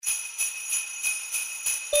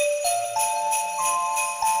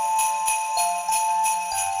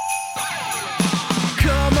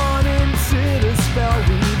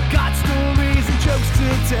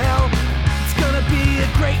tell. It's gonna be a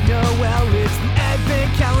great Noel. It's the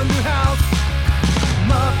Advent Calendar House.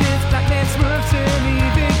 Muppets, Batman, Smurfs, and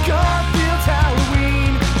even Garfield's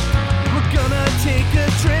Halloween. We're gonna take a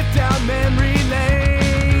trip down memory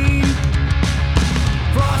lane.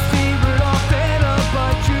 Frosty, Rudolph, and a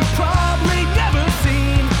bunch you've probably never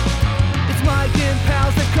seen. It's Mike and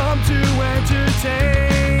pals that come to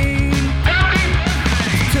entertain.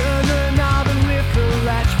 Turn the knob and lift the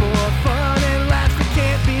latch for fun and laughs that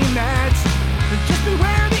can't be matched. But just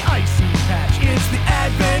beware the icy patch. It's the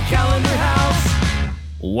Advent Calendar House.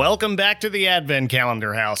 Welcome back to the Advent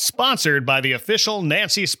Calendar House, sponsored by the official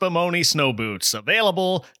Nancy Spumoni snow boots,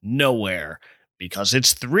 available nowhere, because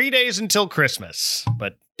it's 3 days until Christmas.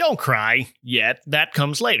 But don't cry yet, that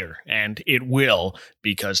comes later, and it will,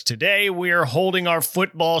 because today we're holding our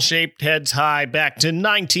football-shaped heads high back to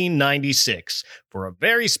 1996 for a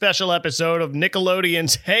very special episode of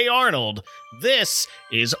Nickelodeon's Hey Arnold. This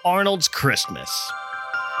is Arnold's Christmas.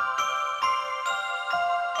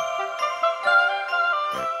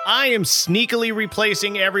 I am sneakily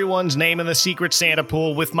replacing everyone's name in the Secret Santa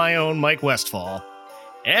pool with my own Mike Westfall.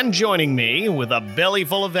 And joining me, with a belly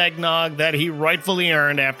full of eggnog that he rightfully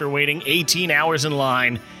earned after waiting 18 hours in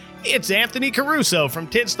line, it's Anthony Caruso from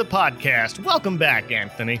Tits the Podcast. Welcome back,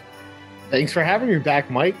 Anthony. Thanks for having me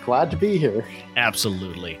back, Mike. Glad to be here.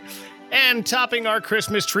 Absolutely. And topping our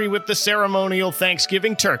Christmas tree with the ceremonial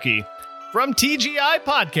Thanksgiving turkey, from TGI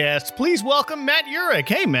Podcast, please welcome Matt Urich.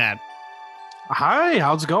 Hey, Matt. Hi,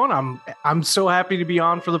 how's it going? I'm so happy to be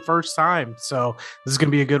on for the first time. So this is going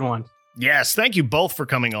to be a good one. Yes, thank you both for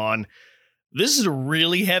coming on. This is a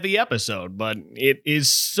really heavy episode, but it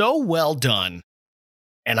is so well done.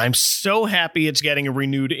 And I'm so happy it's getting a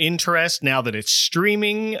renewed interest now that it's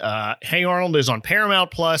streaming. Hey Arnold is on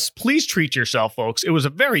Paramount Plus. Please treat yourself, folks. It was a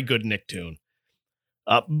very good Nicktoon.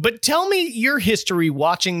 But tell me your history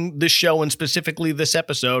watching this show and specifically this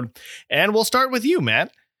episode. And we'll start with you,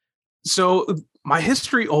 Matt. So my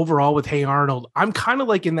history overall with Hey Arnold, I'm kind of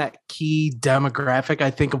like in that key demographic, I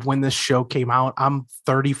think, of when this show came out. I'm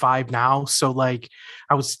 35 now. So like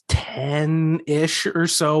I was 10-ish or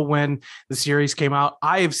so when the series came out.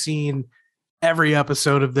 I have seen every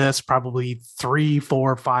episode of this probably 3,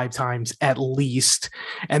 4, 5 times at least.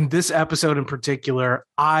 And this episode in particular,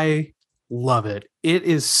 I love it. It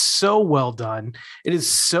is so well done. It is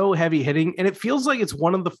so heavy hitting. And it feels like it's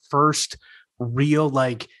one of the first real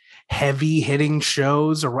like heavy hitting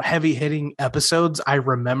shows or heavy hitting episodes I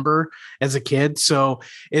remember as a kid. So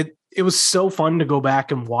it was so fun to go back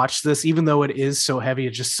and watch this, even though it is so heavy.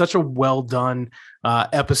 It's just such a well done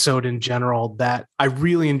episode in general that I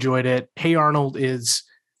really enjoyed it. Hey Arnold is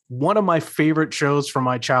one of my favorite shows from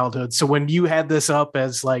my childhood. So when you had this up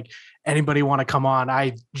as like, anybody want to come on,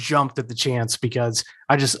 I jumped at the chance because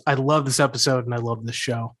I love this episode and I love this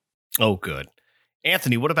show. Oh, good.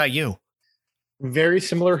 Anthony, what about you? Very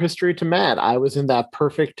similar history to Matt. I was in that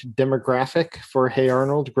perfect demographic for Hey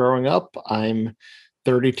Arnold growing up. I'm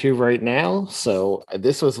 32 right now, so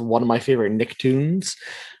this was one of my favorite Nicktoons.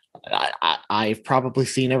 I've probably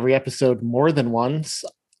seen every episode more than once,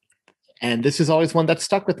 and this is always one that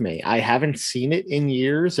stuck with me. I haven't seen it in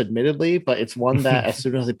years, admittedly, but it's one that as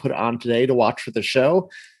soon as I put it on today to watch for the show,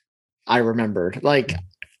 I remembered. Like,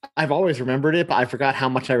 I've always remembered it, but I forgot how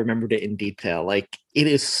much I remembered it in detail. Like, it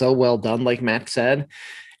is so well done, like Matt said.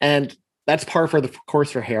 And that's par for the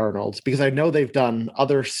course for Hey Arnold, because I know they've done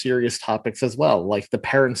other serious topics as well. Like the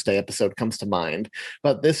Parents' Day episode comes to mind,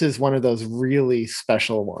 but this is one of those really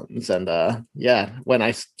special ones. And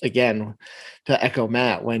when again, to echo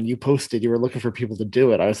Matt, when you posted, you were looking for people to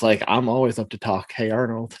do it. I was like, I'm always up to talk Hey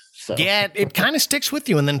Arnold. So yeah, it kind of sticks with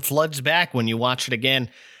you and then floods back when you watch it again.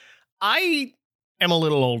 I am a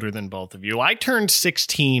little older than both of you. I turned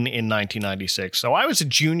 16 in 1996, so I was a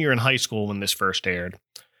junior in high school when this first aired.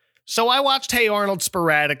 So I watched Hey Arnold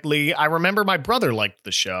sporadically. I remember my brother liked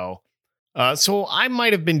the show. So I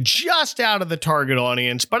might have been just out of the target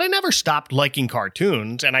audience, but I never stopped liking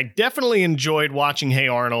cartoons, and I definitely enjoyed watching Hey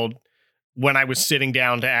Arnold when I was sitting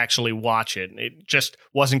down to actually watch it. It just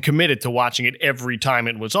wasn't committed to watching it every time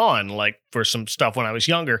it was on, like for some stuff when I was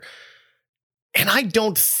younger. And I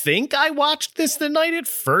don't think I watched this the night it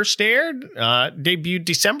first aired. Debuted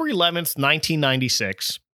December 11th,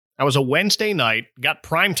 1996. That was a Wednesday night, got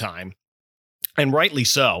prime time, and rightly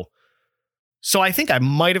so. So I think I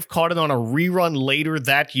might have caught it on a rerun later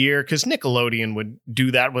that year, because Nickelodeon would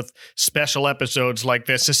do that with special episodes like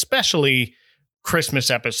this, especially Christmas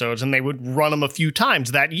episodes, and they would run them a few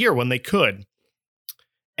times that year when they could.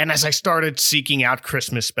 And as I started seeking out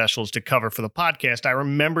Christmas specials to cover for the podcast, I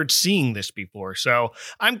remembered seeing this before. So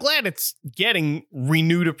I'm glad it's getting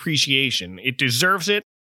renewed appreciation. It deserves it.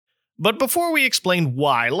 But before we explain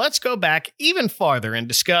why, let's go back even farther and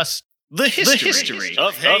discuss the history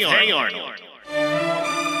of Hey Arnold.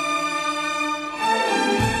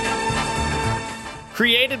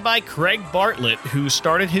 Created by Craig Bartlett, who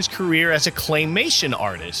started his career as a claymation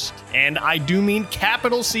artist, and I do mean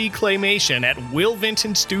capital C claymation, at Will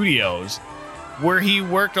Vinton Studios, where he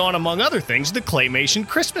worked on, among other things, the Claymation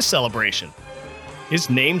Christmas celebration. His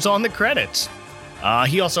name's on the credits.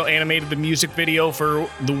 He also animated the music video for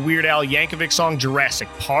the Weird Al Yankovic song Jurassic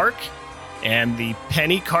Park and the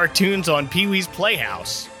Penny cartoons on Pee-wee's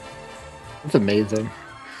Playhouse. That's amazing.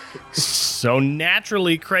 So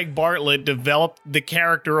naturally, Craig Bartlett developed the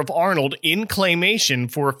character of Arnold in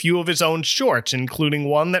claymation for a few of his own shorts, including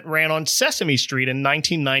one that ran on Sesame Street in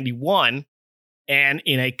 1991 and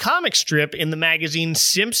in a comic strip in the magazine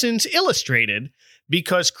Simpsons Illustrated,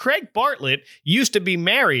 because Craig Bartlett used to be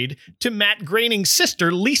married to Matt Groening's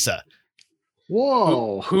sister, Lisa.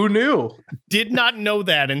 Whoa. Who knew? Did not know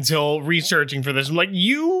that until researching for this. I'm like,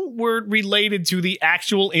 you were related to the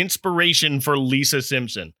actual inspiration for Lisa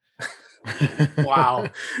Simpson. Wow.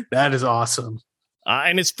 That is awesome.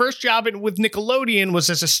 And his first job with Nickelodeon was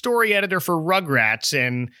as a story editor for Rugrats,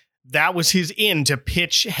 and that was his in to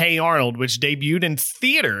pitch Hey Arnold, which debuted in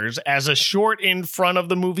theaters as a short in front of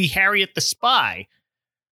the movie Harriet the Spy.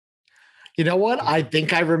 You know what? I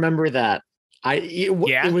think I remember that. I do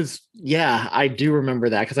remember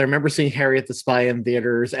that because I remember seeing Harriet the Spy in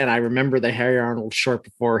theaters, and I remember the Hey Arnold short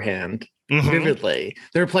beforehand vividly.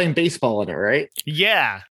 They were playing baseball in it, right?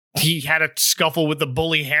 Yeah. He had a scuffle with the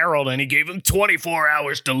bully Harold, and he gave him 24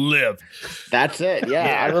 hours to live. That's it.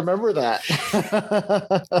 Yeah. I remember that.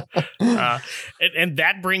 And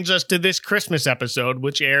that brings us to this Christmas episode,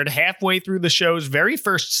 which aired halfway through the show's very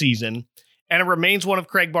first season, and it remains one of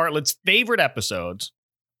Craig Bartlett's favorite episodes.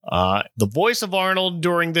 The voice of Arnold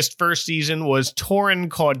during this first season was Torrin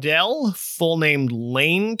Caudell, full name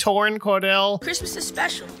Lane Torrin Caudell. Christmas is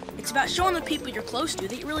special. It's about showing the people you're close to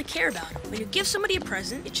that you really care about them. When you give somebody a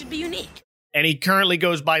present, it should be unique. And he currently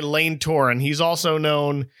goes by Lane Torrin. He's also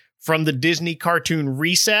known from the Disney cartoon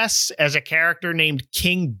Recess as a character named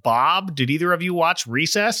King Bob. Did either of you watch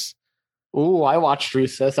Recess? Ooh, I watched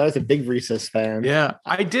Recess. I was a big Recess fan. Yeah,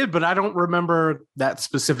 I did, but I don't remember that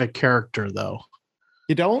specific character, though.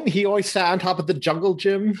 You don't? He always sat on top of the jungle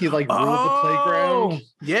gym. He ruled the playground.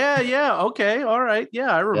 Yeah. Okay. All right.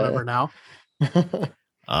 Yeah, I remember now.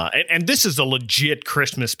 And this is a legit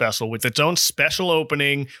Christmas special with its own special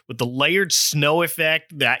opening with the layered snow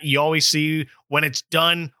effect that you always see when it's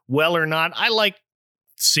done well or not. I like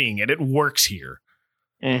seeing it. It works here.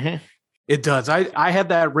 Mm-hmm. It does. I had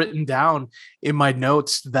that written down in my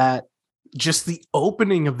notes that just the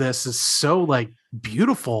opening of this is so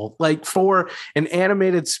beautiful. Like for an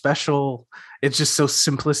animated special, it's just so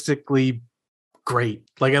simplistically great.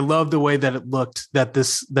 Like I love the way that it looked that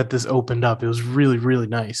this opened up. It was really, really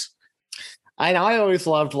nice. I know. I always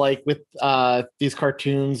loved with these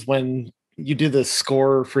cartoons when you do the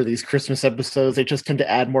score for these Christmas episodes, they just tend to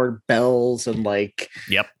add more bells and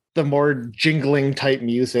the more jingling type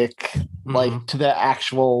music, to the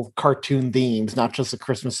actual cartoon themes, not just the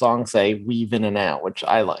Christmas songs they weave in and out, which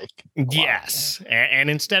I like. Yes. And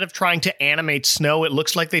instead of trying to animate snow, it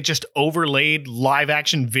looks like they just overlaid live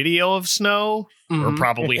action video of snow, or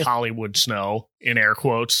probably Hollywood snow, in air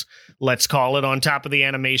quotes, let's call it, on top of the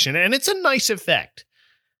animation. And it's a nice effect.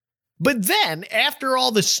 But then, after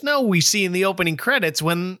all the snow we see in the opening credits,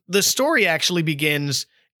 when the story actually begins,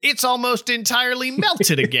 it's almost entirely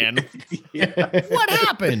melted again. What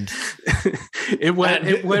happened? It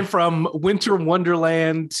went from Winter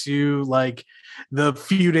Wonderland to the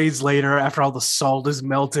few days later after all the salt is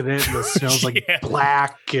melted in it and the snow's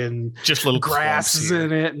black and just little grasses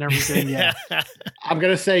in it and everything. Yeah. I'm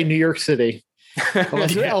going to say New York City.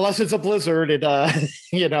 Unless it's a blizzard,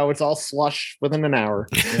 it's all slush within an hour.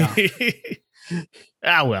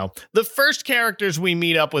 Yeah. Well, the first characters we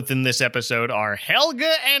meet up with in this episode are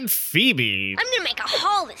Helga and Phoebe. I'm gonna make a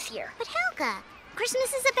haul this year. But Helga,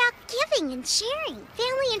 Christmas is about giving and sharing,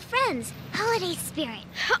 family and friends, holiday spirit.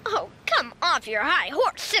 Oh, come off your high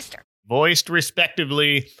horse, sister. Voiced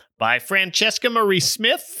respectively by Francesca Marie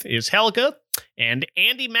Smith is Helga and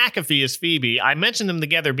Andy McAfee is Phoebe. I mentioned them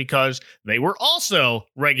together because they were also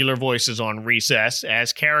regular voices on Recess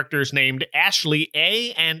as characters named Ashley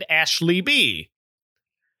A and Ashley B.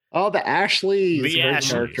 Oh, the Ashleys. The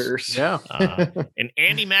Ashleys. Characters. Yeah. And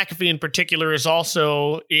Andy McAfee in particular is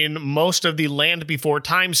also in most of the Land Before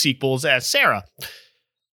Time sequels as Sarah.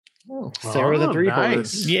 Oh, Sarah the Three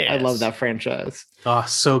Horse. Yes. I love that franchise. Oh,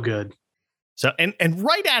 so good. So, and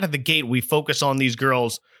right out of the gate, we focus on these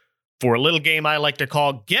girls for a little game I like to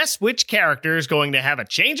call Guess Which Character is Going to Have a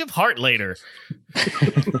Change of Heart Later.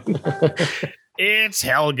 It's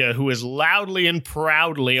Helga, who is loudly and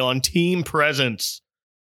proudly on Team Presents.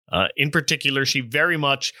 In particular, she very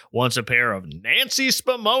much wants a pair of Nancy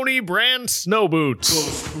Spumoni brand snow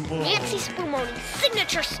boots. Nancy Spumoni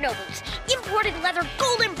signature snow boots. Imported leather,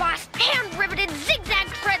 gold embossed, hand riveted, zigzag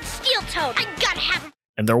thread, steel toed. I gotta have them.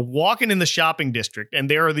 And they're walking in the shopping district, and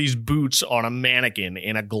there are these boots on a mannequin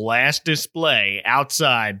in a glass display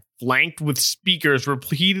outside, flanked with speakers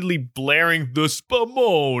repeatedly blaring the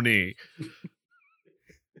Spumoni.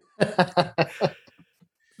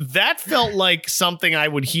 That felt like something I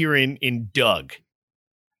would hear in Doug.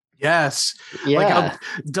 Yes. Yeah. Like how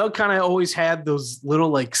Doug kind of always had those little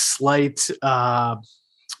like slight,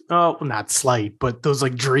 not slight, but those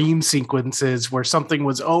like dream sequences where something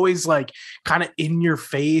was always like kind of in your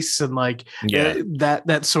face and like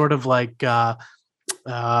that sort of like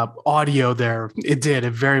audio there. It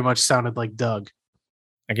very much sounded like Doug.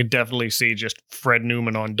 I could definitely see just Fred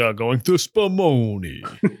Newman on Doug going, the Spumoni.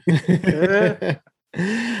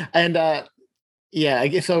 And yeah, I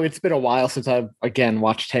guess so. It's been a while since I've again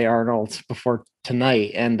watched Hey Arnold before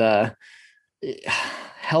tonight, and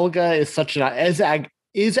Helga is such an as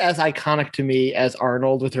iconic to me as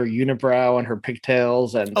Arnold with her unibrow and her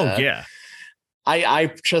pigtails. And Yeah.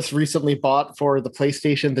 I just recently bought for the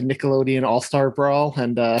PlayStation the Nickelodeon All-Star Brawl,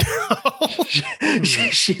 and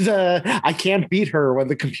she's I can't beat her when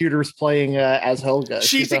the computer's playing as Helga.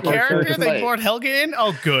 She's a character they brought Helga in?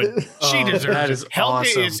 Oh, good. She deserves that it. is Helga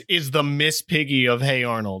awesome. is the Miss Piggy of Hey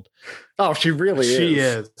Arnold. Oh, she really is. She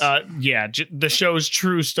is. The show's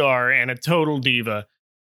true star and a total diva,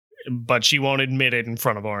 but she won't admit it in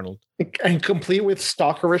front of Arnold. And complete with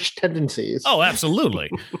stalkerish tendencies. Oh, absolutely.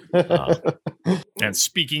 And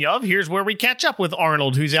speaking of, here's where we catch up with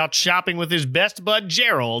Arnold, who's out shopping with his best bud,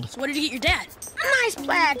 Gerald. So what did you get your dad? A nice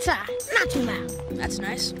plaid tie, not too loud. That's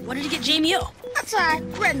nice. What did you get Jamie O? That's all right,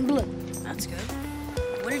 red and blue. That's good.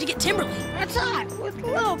 What did you get Timberly? That's all right, with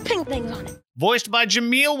little pink things on it. Voiced by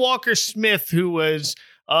Jameel Walker-Smith, who was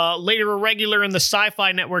later a regular in the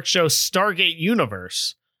Sci-Fi Network show Stargate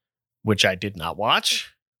Universe, which I did not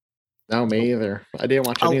watch. No, me either. I didn't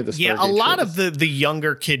watch any of the Yeah, a Stargate lot shows. of the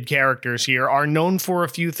younger kid characters here are known for a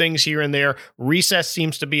few things here and there. Recess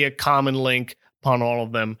seems to be a common link upon all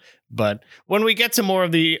of them. But when we get to more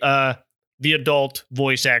of the adult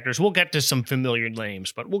voice actors, we'll get to some familiar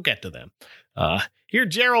names, but we'll get to them. Here,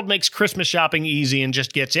 Gerald makes Christmas shopping easy and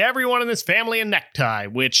just gets everyone in his family a necktie,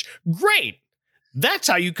 which, great! That's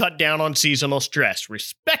how you cut down on seasonal stress.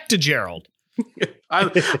 Respect to Gerald.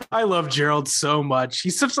 I love Gerald so much.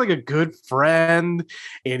 He's such like a good friend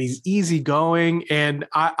and he's easygoing. And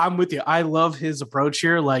I'm with you. I love his approach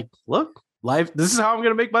here. Like, look, life, this is how I'm going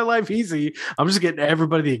to make my life easy. I'm just getting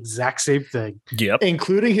everybody the exact same thing. Yep.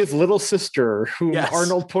 Including his little sister, whom Yes.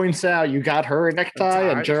 Arnold points out, you got her a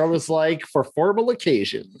necktie, and Gerald was like, for formal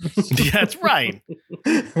occasions. That's right.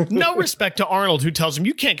 No respect to Arnold, who tells him,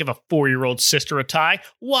 you can't give a 4-year-old sister a tie.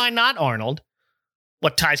 Why not, Arnold?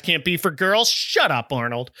 What ties can't be for girls? Shut up,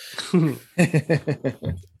 Arnold.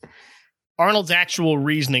 Arnold's actual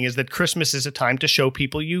reasoning is that Christmas is a time to show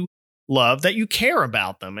people you love that you care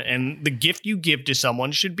about them, and the gift you give to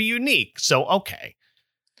someone should be unique. So, okay.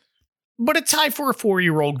 But a tie for a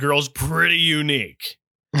 4-year-old girl's pretty unique.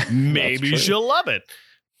 Maybe true. she'll love it.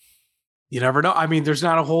 You never know. I mean, there's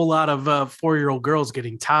not a whole lot of 4-year-old girls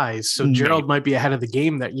getting ties. So Gerald might be ahead of the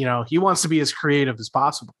game that, he wants to be as creative as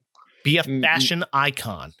possible. Be a fashion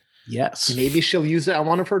icon. Yes. Maybe she'll use it on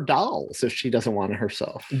one of her dolls if she doesn't want it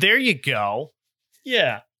herself. There you go.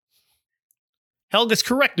 Yeah. Helga's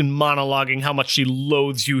correct in monologuing how much she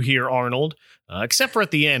loathes you here, Arnold. Except for at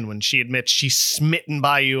the end when she admits she's smitten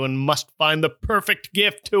by you and must find the perfect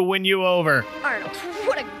gift to win you over. Arnold,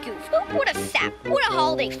 what a goof, what a sap, what a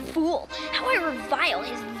holiday fool. How I revile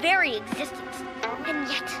his very existence. And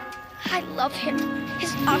yet, I love him.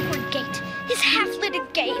 His awkward gait, his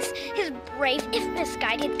half-lidded gaze, his brave, if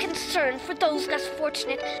misguided, concern for those less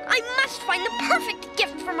fortunate. I must find the perfect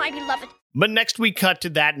gift for my beloved. But next we cut to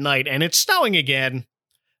that night, and it's snowing again.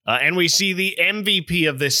 And we see the MVP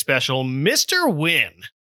of this special, Mr. Wynn,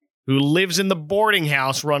 who lives in the boarding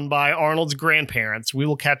house run by Arnold's grandparents. We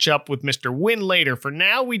will catch up with Mr. Wynn later. For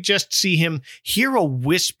now, we just see him hear a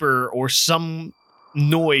whisper or some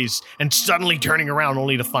noise and suddenly turning around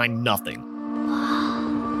only to find nothing.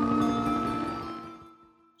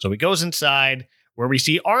 So he goes inside, where we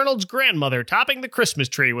see Arnold's grandmother topping the Christmas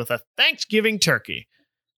tree with a Thanksgiving turkey.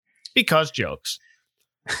 Because jokes.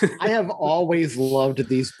 I have always loved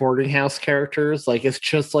these boarding house characters. Like, it's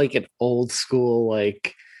just like an old school,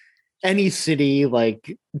 like, any city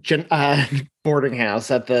like boarding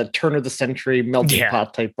house at the turn of the century melting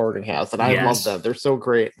pot type boarding house, and I love them. They're so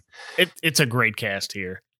great. It's a great cast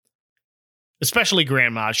here. Especially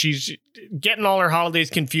Grandma. She's getting all her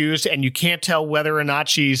holidays confused, and you can't tell whether or not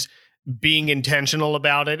she's being intentional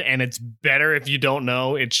about it, and it's better if you don't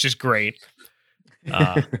know. It's just great.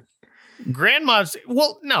 Grandma's...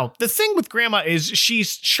 Well, no. The thing with Grandma is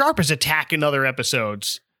she's sharp as a tack in other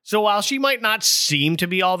episodes. So while she might not seem to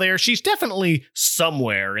be all there, she's definitely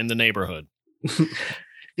somewhere in the neighborhood.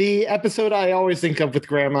 The episode I always think of with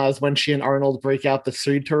Grandma is when she and Arnold break out the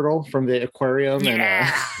sea turtle from the aquarium and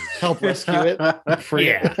help rescue it.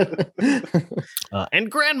 And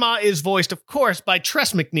Grandma is voiced, of course, by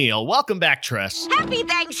Tress MacNeille. Welcome back, Tress. Happy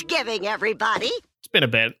Thanksgiving, everybody. It's been a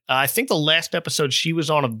bit. I think the last episode she was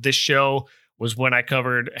on of this show was when I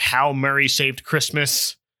covered How Murray Saved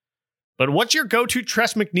Christmas. But what's your go-to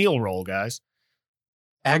Tress MacNeille role, guys?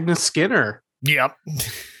 Agnes Skinner. Yep.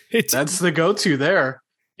 That's the go-to there.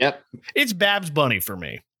 Yep. It's Babs Bunny for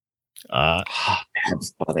me.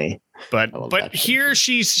 Babs Bunny. But here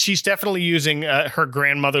she's definitely using her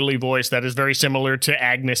grandmotherly voice that is very similar to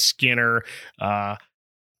Agnes Skinner.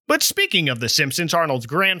 But speaking of The Simpsons, Arnold's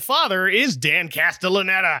grandfather is Dan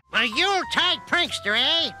Castellaneta. A Yuletide prankster,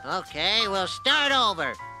 eh? Okay, we'll start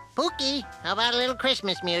over. Pookie, how about a little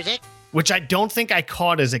Christmas music? Which I don't think I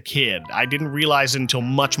caught as a kid. I didn't realize until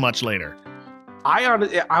much, much later.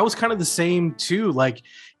 I was kind of the same too. Like,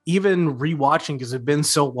 even rewatching, because it's been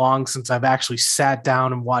so long since I've actually sat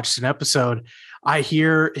down and watched an episode, I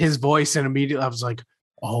hear his voice and immediately I was like,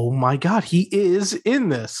 oh my God, he is in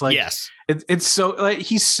this. Like, yes, it's so like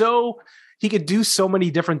he could do so many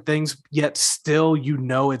different things, yet still,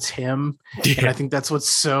 it's him. Yeah. And I think that's what's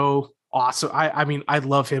so awesome. I mean, I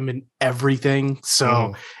love him in everything.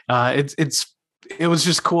 So it was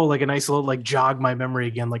just cool. Like a nice little, like, jog my memory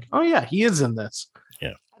again. Like, oh yeah, he is in this.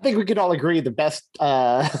 I think we could all agree the best,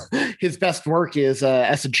 his best work is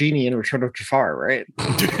as a genie in Return of Jafar, right?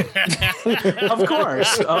 Of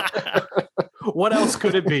course. What else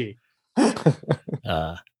could it be?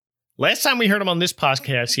 Last time we heard him on this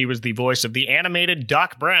podcast, he was the voice of the animated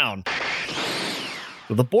Doc Brown.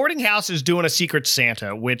 Well, the boarding house is doing a Secret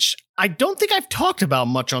Santa, which I don't think I've talked about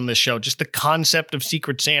much on this show. Just the concept of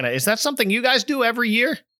Secret Santa. Is that something you guys do every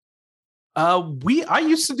year? I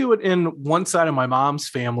used to do it in one side of my mom's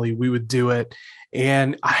family. We would do it,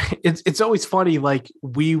 and it's always funny. Like,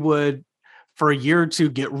 we would, for a year or two,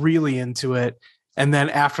 get really into it, and then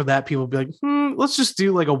after that, people would be like, let's just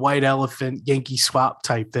do like a white elephant Yankee swap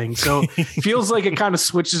type thing. So it feels like it kind of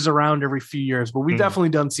switches around every few years, but we've definitely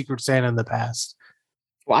done Secret Santa in the past.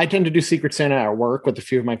 Well, I tend to do Secret Santa at work with a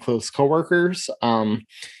few of my close coworkers.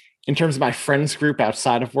 In terms of my friends group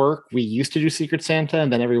outside of work, we used to do Secret Santa,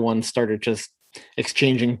 and then everyone started just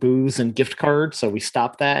exchanging booze and gift cards. So we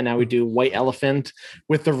stopped that, and now we do White Elephant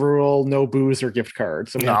with the rule, no booze or gift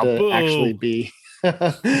cards. So we have to actually be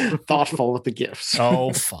thoughtful with the gifts.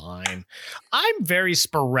 Oh, fine. I'm very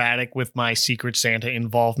sporadic with my Secret Santa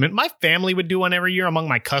involvement. My family would do one every year among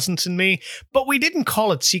my cousins and me, but we didn't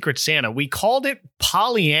call it Secret Santa. We called it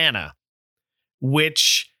Pollyanna,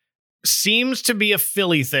 which seems to be a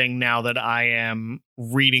Philly thing now that I am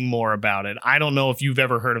reading more about it. I don't know if you've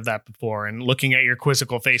ever heard of that before, and looking at your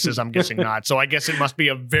quizzical faces, I'm guessing not. So I guess it must be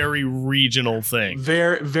a very regional thing.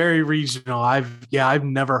 Very, very regional. I've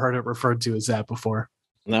never heard it referred to as that before.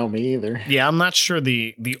 No, me either. Yeah, I'm not sure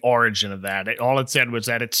the origin of that. All it said was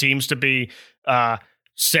that it seems to be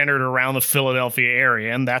centered around the Philadelphia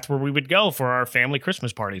area, and that's where we would go for our family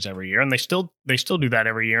Christmas parties every year. And they still do that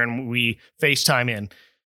every year, and we FaceTime in.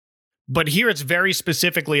 But here it's very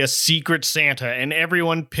specifically a Secret Santa, and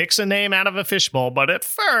everyone picks a name out of a fishbowl. But at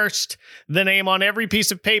first, the name on every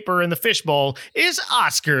piece of paper in the fishbowl is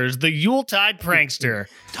Oscars, the Yuletide prankster.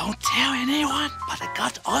 Don't tell anyone, but I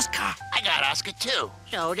got Oscar. I got Oscar too.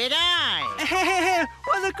 So did I.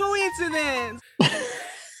 What a coincidence!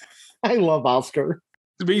 I love Oscar.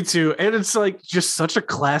 Me too. And it's like just such a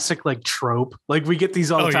classic like trope. Like, we get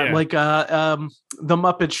these all the time. Yeah. Like the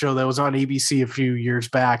Muppet Show that was on ABC a few years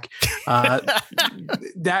back.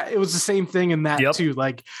 That it was the same thing in that too.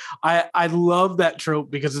 Like, I love that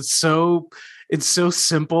trope because it's so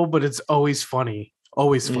simple, but it's always funny.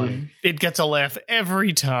 Always funny. It gets a laugh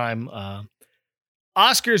every time.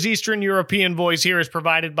 Oscar's Eastern European voice here is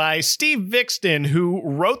provided by Steve Vixton, who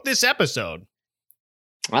wrote this episode.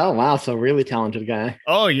 Oh, wow. So really talented guy.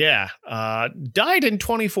 Oh, yeah. Died in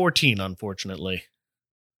 2014, unfortunately.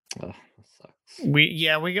 Oh, that sucks.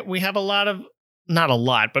 We have a lot of, not a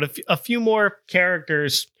lot, but a few more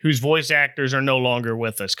characters whose voice actors are no longer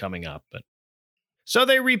with us coming up. But So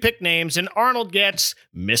they repick names, and Arnold gets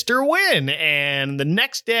Mr. Wynn. And the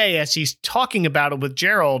next day, as he's talking about it with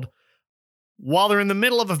Gerald, while they're in the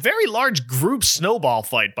middle of a very large group snowball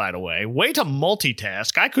fight, by the way to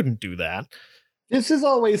multitask. I couldn't do that. This is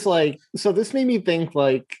always like, so this made me think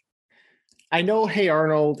like, I know Hey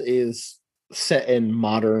Arnold is set in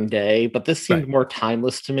modern day, but this seemed more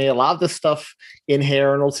timeless to me. A lot of the stuff in Hey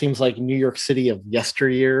Arnold seems like New York City of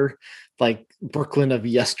yesteryear, like Brooklyn of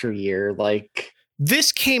yesteryear. Like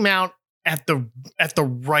this came out at the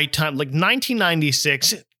right time, like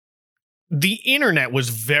 1996. The internet was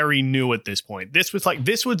very new at this point. This was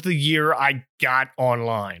the year I got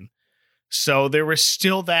online. So there was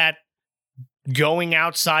still that going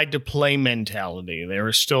outside to play mentality. There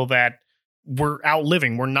was still that we're out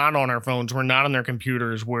living. We're not on our phones. We're not on their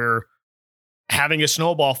computers. We're having a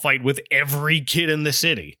snowball fight with every kid in the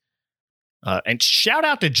city. And shout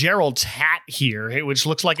out to Gerald's hat here, which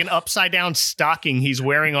looks like an upside down stocking he's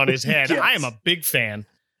wearing on his head. Yes. I am a big fan.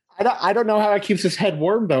 I don't know how it keeps his head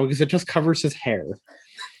warm, though, because it just covers his hair.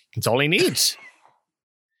 It's all he needs.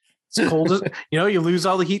 It's cold as, you lose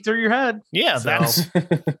all the heat through your head. Yeah, so.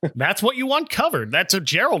 That's what you want covered. That's what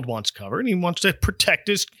Gerald wants covered. He wants to protect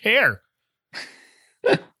his hair.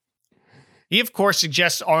 He, of course,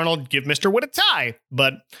 suggests Arnold give Mr. Wood a tie,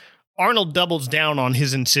 but Arnold doubles down on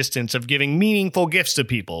his insistence of giving meaningful gifts to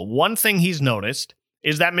people. One thing he's noticed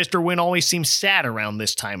is that Mr. Wynn always seems sad around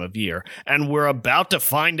this time of year, and we're about to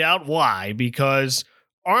find out why, because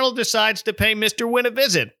Arnold decides to pay Mr. Wynn a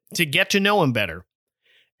visit to get to know him better.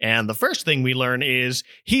 And the first thing we learn is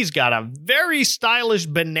he's got a very stylish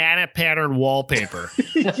banana pattern wallpaper.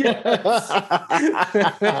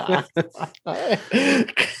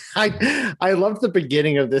 I love the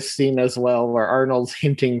beginning of this scene as well, where Arnold's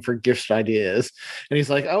hinting for gift ideas. And he's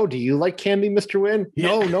like, "Oh, do you like candy, Mr. Wynn?"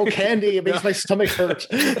 Yeah. No candy. It makes my stomach hurt.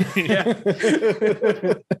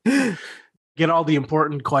 Get all the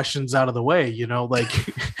important questions out of the way,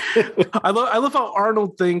 I love how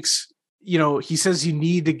Arnold thinks, he says you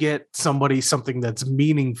need to get somebody something that's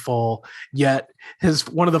meaningful, yet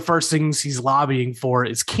one of the first things he's lobbying for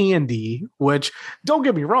is candy, which, don't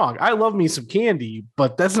get me wrong, I love me some candy,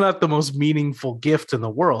 but that's not the most meaningful gift in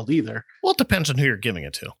the world either. Well, it depends on who you're giving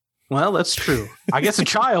it to. Well, that's true. I guess a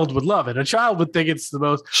child would love it. A child would think it's the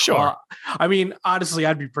most. Sure. Honestly,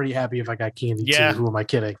 I'd be pretty happy if I got candy too. Who am I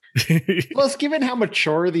kidding? Plus, given how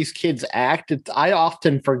mature these kids act, I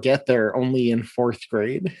often forget they're only in 4th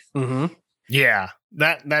grade. Mm-hmm. Yeah,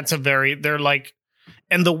 they're like,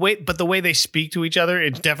 and the way they speak to each other,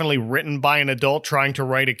 it's definitely written by an adult trying to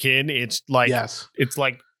write a kid. It's like, yes. It's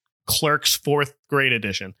like Clerks 4th grade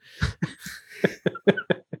edition.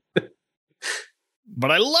 But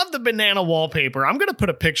I love the banana wallpaper. I'm going to put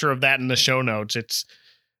a picture of that in the show notes.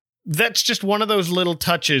 That's just one of those little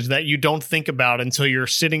touches that you don't think about until you're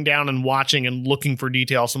sitting down and watching and looking for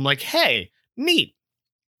details. I'm like, hey, neat.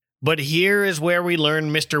 But here is where we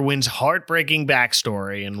learn Mr. Wynn's heartbreaking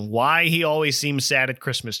backstory and why he always seems sad at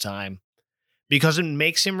Christmas time. Because it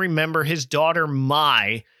makes him remember his daughter,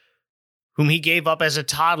 Mai, whom he gave up as a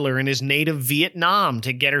toddler in his native Vietnam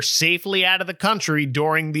to get her safely out of the country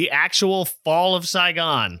during the actual fall of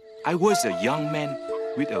Saigon. I was a young man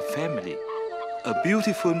with a family, a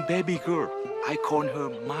beautiful baby girl. I called her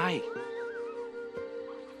Mai.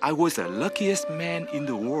 I was the luckiest man in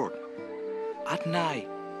the world. At night,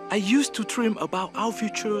 I used to dream about our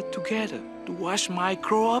future together, to watch Mai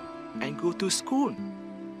grow up and go to school,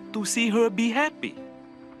 to see her be happy.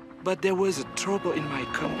 But there was a trouble in my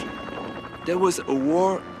country. There was a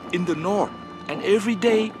war in the north, and every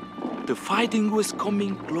day the fighting was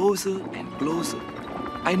coming closer and closer.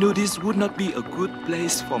 I knew this would not be a good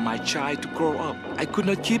place for my child to grow up. I could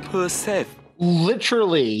not keep her safe.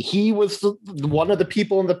 Literally, he was one of the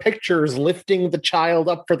people in the pictures lifting the child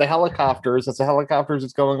up for the helicopters as the helicopters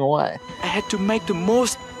is going away. I had to make the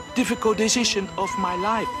most difficult decision of my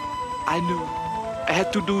life. I knew I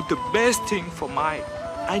had to do the best thing for Mai.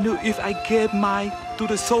 I knew if I gave Mai to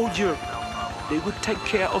the soldier, they would take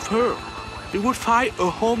care of her. They would find a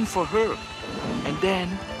home for her. And then,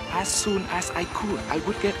 as soon as I could, I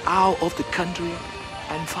would get out of the country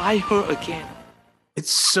and find her again. It's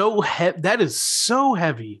so heavy. That is so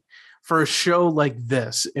heavy for a show like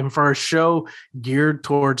this and for a show geared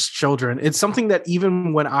towards children. It's something that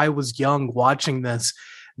even when I was young watching this,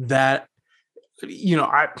 that you know,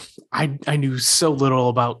 I knew so little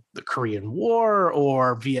about the Korean War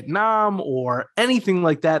or Vietnam or anything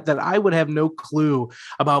like that I would have no clue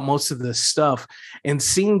about most of this stuff. And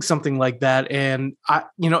seeing something like that, and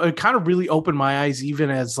it kind of really opened my eyes, even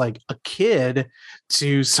as like a kid,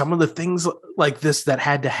 to some of the things like this that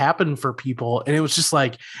had to happen for people. And it was just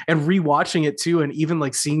like, and rewatching it too, and even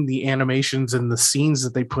like seeing the animations and the scenes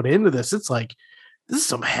that they put into this, it's like, this is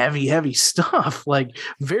some heavy stuff, like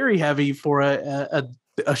very heavy for a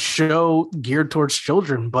show geared towards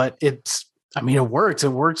children, but it works. It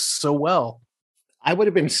works so well. I would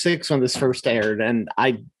have been 6 when this first aired, and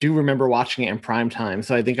I do remember watching it in prime time.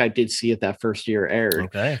 So I think I did see it that first year it aired.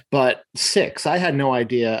 Okay. But 6, I had no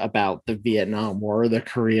idea about the Vietnam War, the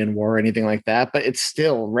Korean War, anything like that. But it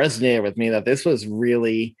still resonated with me that this was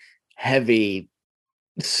really heavy,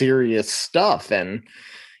 serious stuff. And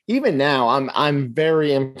even now, I'm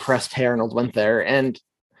very impressed Hey Arnold went there. And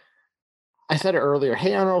I said it earlier,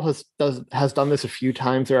 Hey Arnold has done this a few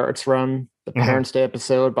times throughout its run, the Parents' Day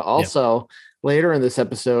episode, but also later in this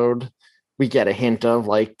episode, we get a hint of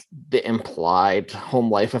like the implied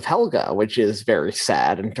home life of Helga, which is very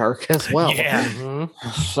sad and dark as well. Yeah.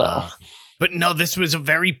 So. But no, this was a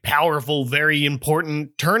very powerful, very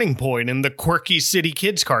important turning point in the quirky City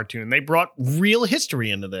Kids cartoon. They brought real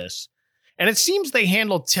history into this. And it seems they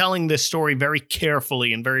handled telling this story very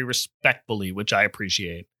carefully and very respectfully, which I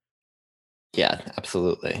appreciate. Yeah,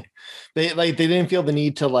 absolutely. They didn't feel the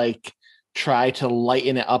need to like try to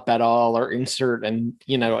lighten it up at all or insert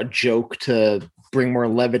a joke to bring more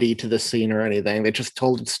levity to the scene or anything. They just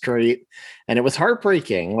told it straight, and it was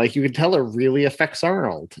heartbreaking. Like, you could tell it really affects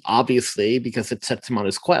Arnold, obviously, because it sets him on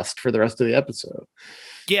his quest for the rest of the episode.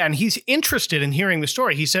 Yeah, and he's interested in hearing the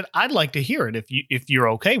story. He said, "I'd like to hear it if you're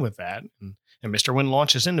okay with that." And Mr. Wynn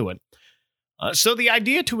launches into it. So the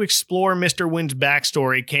idea to explore Mr. Wynn's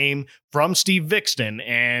backstory came from Steve Vixton,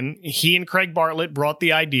 and he and Craig Bartlett brought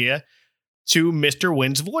the idea to Mr.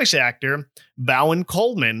 Wynn's voice actor, Bowen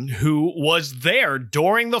Coleman, who was there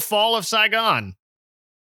during the fall of Saigon.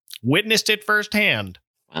 Witnessed it firsthand.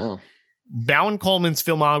 Wow. Bowen Coleman's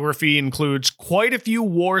filmography includes quite a few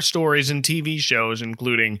war stories and TV shows,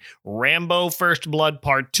 including Rambo First Blood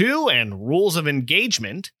Part 2 and Rules of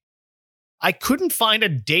Engagement. I couldn't find a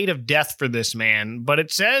date of death for this man, but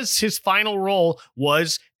it says his final role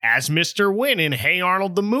was as Mr. Wynn in Hey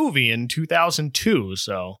Arnold the Movie in 2002,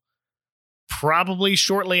 so probably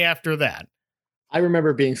shortly after that. I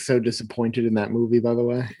remember being so disappointed in that movie, by the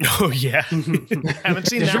way. Oh, yeah. Haven't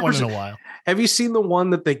seen that one in a while. Have you seen the one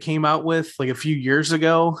that they came out with like a few years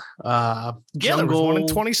ago? Yeah, there was one in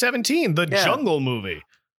 2017, the Jungle movie.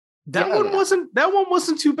 That one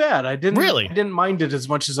wasn't too bad. I didn't mind it as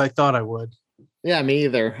much as I thought I would. Yeah, me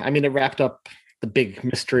either. I mean, it wrapped up the big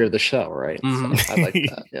mystery of the show, right? Mm-hmm. So I like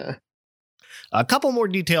that. Yeah. A couple more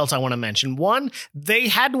details I want to mention. One, they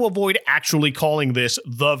had to avoid actually calling this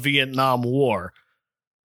the Vietnam War.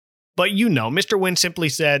 But Mr. Wynn simply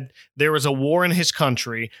said there was a war in his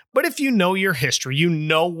country. But if you know your history, you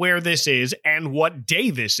know where this is and what day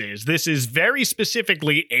this is. This is very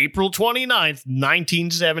specifically April 29th,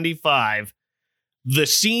 1975. The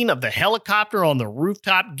scene of the helicopter on the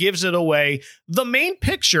rooftop gives it away. The main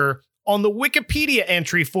picture on the Wikipedia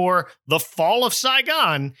entry for the fall of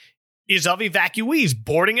Saigon is of evacuees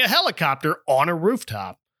boarding a helicopter on a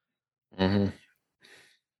rooftop. Mm-hmm.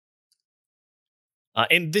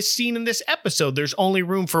 In this scene in this episode, there's only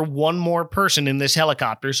room for one more person in this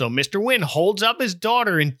helicopter, so Mr. Wynn holds up his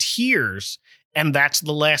daughter in tears, and that's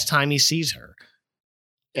the last time he sees her.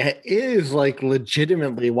 It is like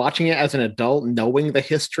legitimately watching it as an adult, knowing the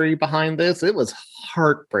history behind this. It was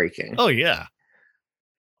heartbreaking. Oh, yeah.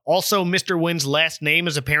 Also, Mr. Wynn's last name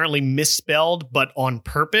is apparently misspelled, but on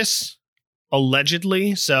purpose,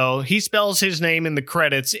 allegedly. So he spells his name in the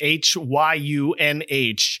credits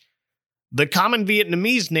Huyunh. The common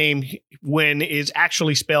Vietnamese name Wynn is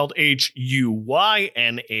actually spelled Huynh,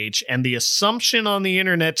 and the assumption on the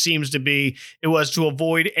internet seems to be it was to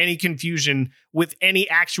avoid any confusion with any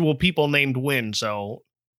actual people named Wynn. So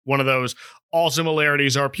one of those all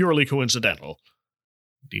similarities are purely coincidental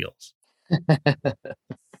deals.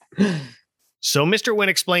 So Mr. Wynn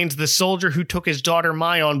explains the soldier who took his daughter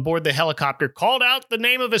Mai on board the helicopter called out the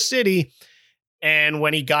name of a city. And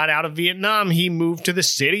when he got out of Vietnam, he moved to the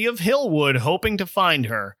city of Hillwood, hoping to find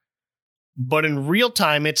her. But in real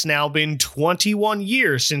time, it's now been 21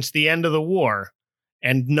 years since the end of the war,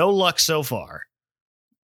 and no luck so far.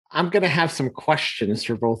 I'm going to have some questions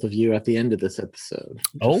for both of you at the end of this episode.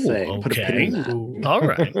 Okay. Put a pin in that. All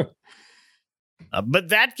right. But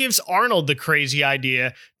that gives Arnold the crazy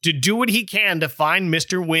idea to do what he can to find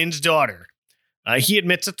Mr. Wynn's daughter. He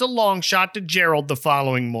admits it's a long shot to Gerald the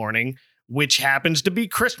following morning, which happens to be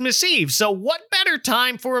Christmas Eve. So what better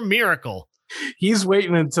time for a miracle? He's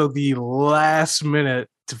waiting until the last minute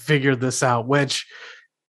to figure this out, which,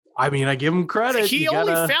 I mean, I give him credit. He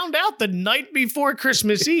only found out the night before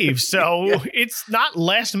Christmas Eve, so it's not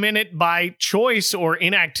last minute by choice or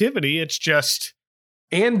inactivity. It's just...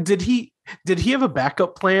 And did he have a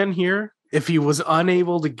backup plan here? If he was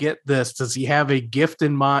unable to get this, does he have a gift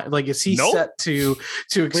in mind? Like, is he set to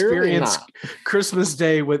experience Christmas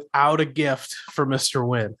Day without a gift for Mr.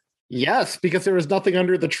 Wynn? Yes, because there was nothing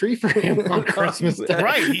under the tree for him on Christmas Day.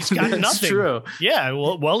 Right, he's got nothing. That's true. Yeah,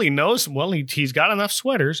 well, he knows. Well, he's got enough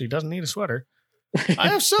sweaters. He doesn't need a sweater. I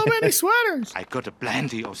have so many sweaters. I got a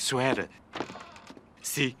plenty of sweater.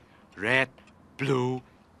 See, red, blue,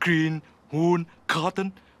 green, wool,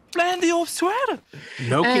 cotton, plenty of sweater.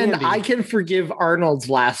 No and candy. I can forgive Arnold's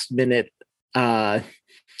last minute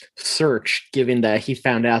search, given that he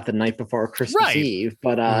found out the night before Christmas Eve.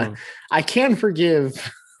 But I can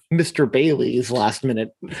forgive Mr. Bailey's last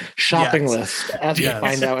minute shopping list, as we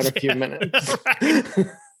find out in a few minutes.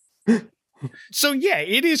 So yeah,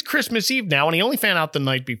 it is Christmas Eve now, and he only found out the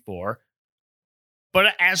night before. But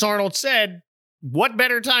as Arnold said, what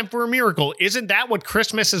better time for a miracle? Isn't that what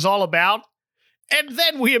Christmas is all about? And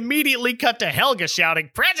then we immediately cut to Helga shouting,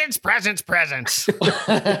 "Presents, presents, presents!"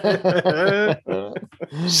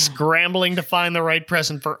 Scrambling to find the right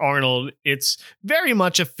present for Arnold. It's very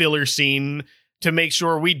much a filler scene to make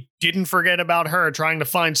sure we didn't forget about her trying to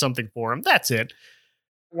find something for him. That's it.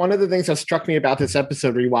 One of the things that struck me about this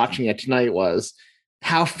episode rewatching it tonight was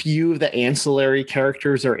how few of the ancillary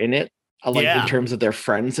characters are in it, in terms of their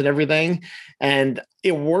friends and everything. And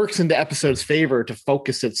it works in the episode's favor to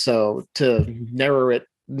focus it to narrow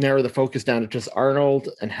the focus down to just Arnold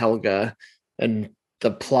and Helga and the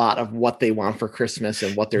plot of what they want for Christmas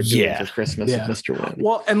and what they're doing for Christmas with Mr. Wynn.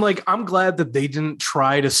 Well, and I'm glad that they didn't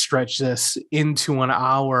try to stretch this into an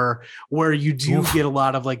hour where you do get a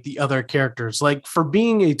lot of the other characters. Like, for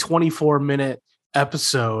being a 24-minute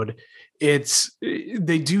episode,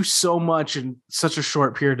 they do so much in such a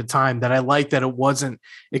short period of time that I like that it wasn't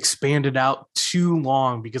expanded out too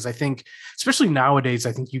long, because I think, especially nowadays,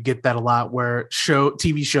 I think you get that a lot where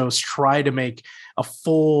TV shows try to make a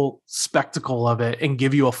full spectacle of it and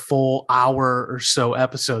give you a full hour or so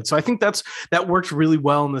episode. So I think that worked really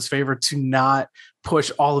well in this favor to not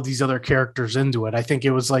push all of these other characters into it. I think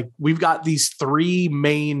it was we've got these three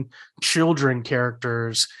main children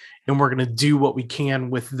characters, and we're going to do what we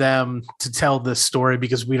can with them to tell this story,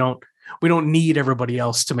 because we don't need everybody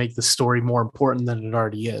else to make the story more important than it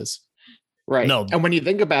already is. Right. No. And when you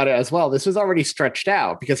think about it as well, this was already stretched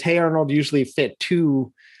out, because Hey Arnold usually fit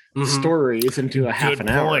two stories into a half an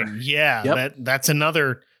hour. Yeah. That's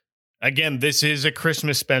another, again, this is a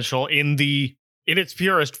Christmas special in its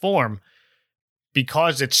purest form,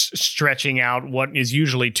 because it's stretching out what is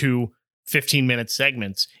usually 2 15-minute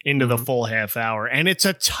segments into the full half hour. And it's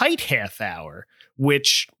a tight half hour,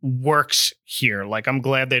 which works here. I'm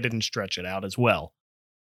glad they didn't stretch it out as well.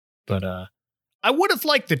 But I would have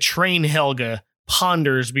liked the train Helga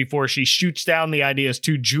ponders before she shoots down the idea as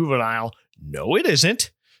too juvenile. No, it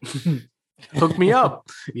isn't. Hook me up.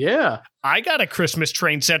 Yeah. I got a Christmas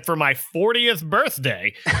train set for my 40th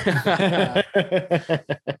birthday.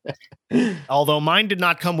 Although mine did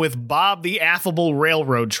not come with Bob the Affable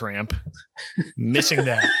Railroad Tramp. Missing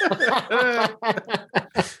that.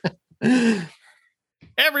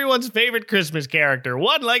 Everyone's favorite Christmas character,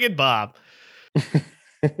 One-Legged Bob.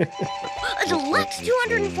 A deluxe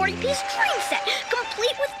 240-piece train set,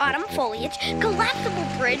 complete with autumn foliage, collapsible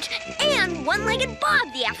bridge, and One-Legged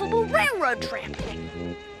Bob, the Affable Railroad Tramp.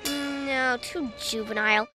 No, too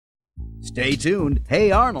juvenile. Stay tuned.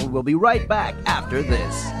 Hey Arnold will be right back after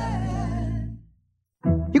this.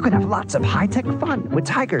 You can have lots of high-tech fun with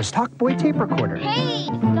Tiger's Talkboy tape recorder. Hey,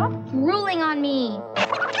 stop drooling on me.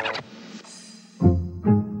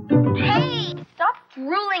 Hey, stop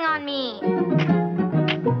drooling on me.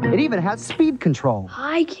 It even has speed control.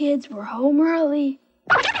 Hi, kids. We're home early.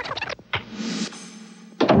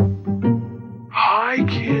 Hi,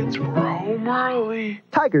 kids. We're home early.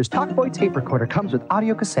 Tiger's Talkboy tape recorder comes with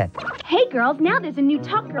audio cassette. Hey, girls. Now there's a new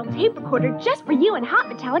Talk Girl tape recorder just for you in hot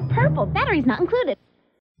metallic purple. Batteries not included.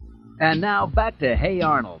 And now back to Hey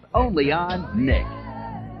Arnold, only on Nick.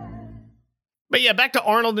 But yeah, back to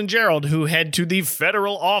Arnold and Gerald, who head to the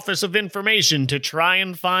Federal Office of Information to try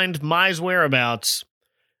and find Mai's whereabouts.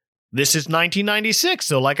 This is 1996,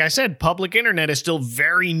 so like I said, public internet is still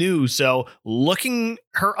very new, so looking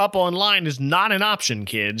her up online is not an option,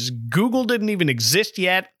 kids. Google didn't even exist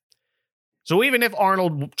yet. So even if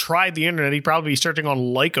Arnold tried the internet, he'd probably be searching on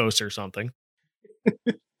Lycos or something.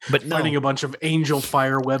 But no. Finding a bunch of Angel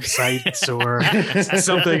Fire websites or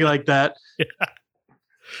something like that. Yeah.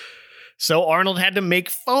 So Arnold had to make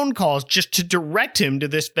phone calls just to direct him to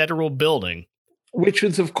this federal building. Which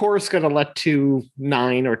was, of course, going to let 2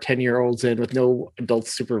 9 or 10-year-olds in with no adult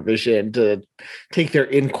supervision to take their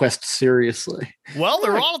inquest seriously. Well,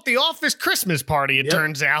 they're all at the office Christmas party, it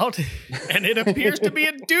turns out. And it appears to be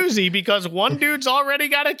a doozy because one dude's already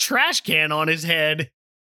got a trash can on his head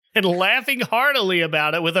and laughing heartily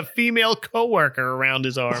about it with a female coworker around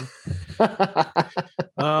his arm.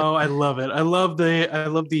 Oh, I love it. I love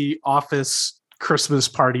the office Christmas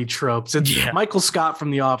party tropes. And Michael Scott from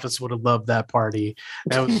The Office would have loved that party.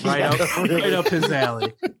 That was right up his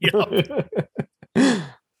alley.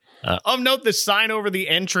 Of note, the sign over the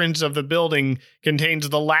entrance of the building contains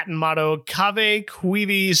the Latin motto Cave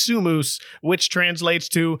Quivi Sumus, which translates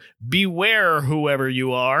to beware whoever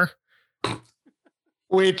you are.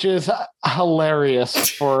 Which is hilarious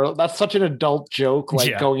that's such an adult joke,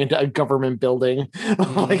 like going into a government building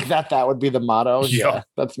like that would be the motto. Yeah,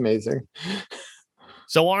 that's amazing.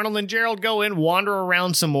 So Arnold and Gerald go in, wander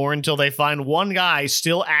around some more until they find one guy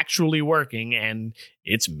still actually working, and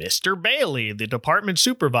it's Mr. Bailey, the department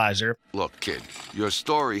supervisor. Look, kid, your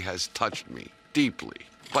story has touched me deeply.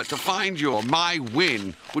 But to find my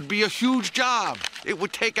win would be a huge job. It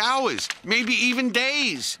would take hours, maybe even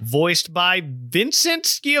days. Voiced by Vincent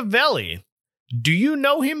Schiavelli. Do you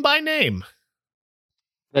know him by name?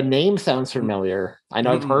 The name sounds familiar. I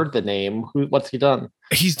know I've heard the name. What's he done?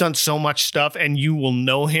 He's done so much stuff, and you will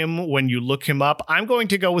know him when you look him up. I'm going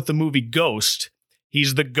to go with the movie Ghost.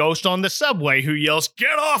 He's the ghost on the subway who yells,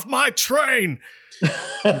 "Get off my train!"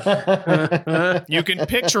 You can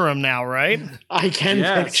picture him now, right? I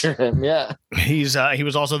can picture him, yeah. He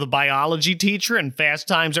was also the biology teacher in Fast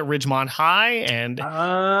Times at Ridgemont High, and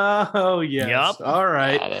yes. All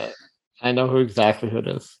right. I know exactly who it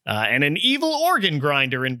is. And an evil organ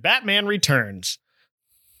grinder in Batman Returns.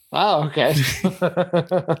 Oh, okay.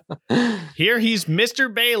 Here he's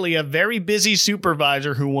Mr. Bailey, a very busy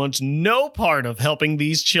supervisor who wants no part of helping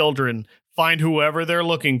these children find whoever they're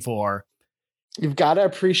looking for. You've got to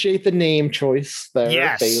appreciate the name choice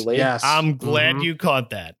there, Bailey. Yes. I'm glad you caught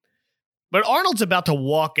that. But Arnold's about to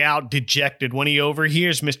walk out dejected when he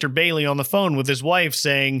overhears Mr. Bailey on the phone with his wife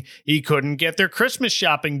saying he couldn't get their Christmas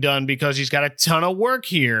shopping done because he's got a ton of work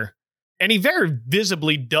here. And he very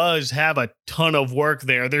visibly does have a ton of work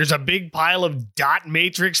there. There's a big pile of dot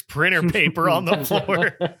matrix printer paper on the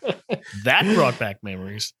floor. That brought back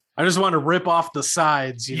memories. I just want to rip off the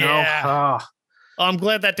sides, you know? Oh. I'm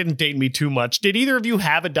glad that didn't date me too much. Did either of you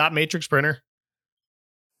have a dot matrix printer?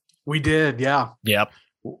 We did, yeah. Yep.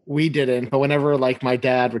 We didn't, but whenever my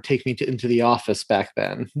dad would take me into the office back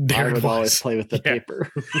then, I would always play with the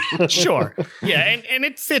paper. Sure. Yeah, and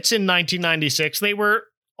it fits in 1996. They were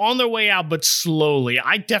on their way out, but slowly.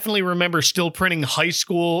 I definitely remember still printing high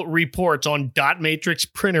school reports on dot matrix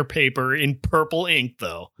printer paper in purple ink,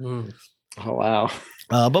 though. Oh, wow.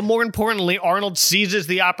 But more importantly, Arnold seizes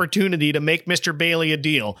the opportunity to make Mr. Bailey a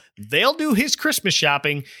deal. They'll do his Christmas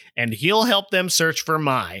shopping, and he'll help them search for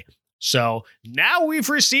Mai. So now we've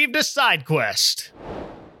received a side quest.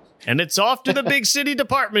 And it's off to the big city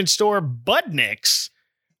department store, Budnick's,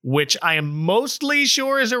 which I am mostly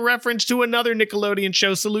sure is a reference to another Nickelodeon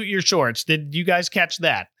show, Salute Your Shorts. Did you guys catch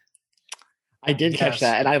that? I did catch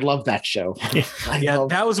that, and I love that show.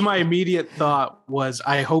 That was my immediate thought was,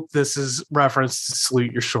 I hope this is reference to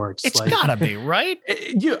Salute Your Shorts. It's gotta be, right?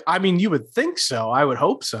 You would think so. I would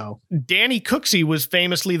hope so. Danny Cooksey was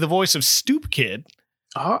famously the voice of Stoop Kid.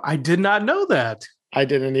 Oh, I did not know that. I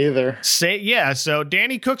didn't either. So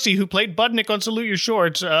Danny Cooksey, who played Budnick on Salute Your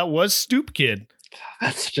Shorts, was Stoop Kid.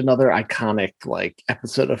 That's such another iconic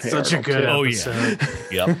episode of Hey Such Arnold, a good too.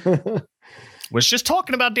 episode. Yep. Was just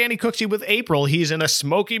talking about Danny Cooksey with April. He's in a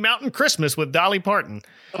Smoky Mountain Christmas with Dolly Parton.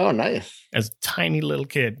 Oh, nice. As a tiny little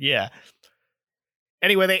kid, yeah.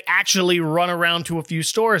 Anyway, they actually run around to a few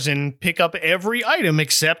stores and pick up every item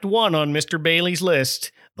except one on Mr. Bailey's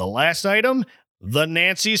list. The last item, the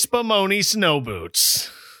Nancy Spumoni snow boots.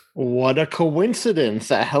 What a coincidence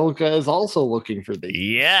that Helga is also looking for these.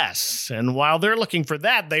 Yes, and while they're looking for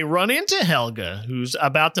that, they run into Helga, who's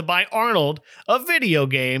about to buy Arnold a video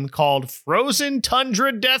game called Frozen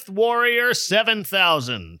Tundra Death Warrior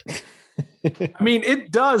 7000. I mean,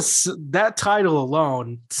 it does. That title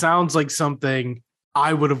alone sounds like something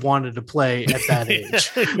I would have wanted to play at that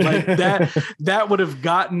age. That would have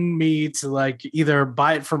gotten me to either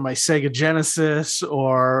buy it for my Sega Genesis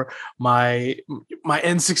or my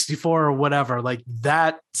N64 or whatever.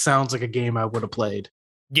 That sounds like a game I would have played.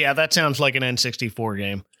 Yeah, that sounds like an N64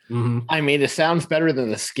 game. Mm-hmm. I mean, it sounds better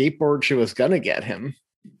than the skateboard she was gonna get him.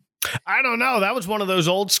 I don't know. That was one of those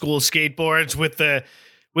old school skateboards with the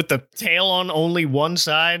tail on only one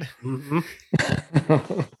side.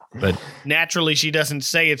 Mm-hmm. But naturally, she doesn't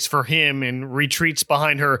say it's for him and retreats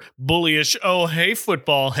behind her bullyish, oh, hey,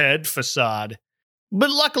 football head facade. But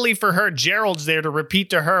luckily for her, Gerald's there to repeat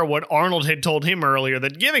to her what Arnold had told him earlier,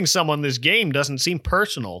 that giving someone this game doesn't seem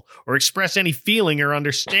personal or express any feeling or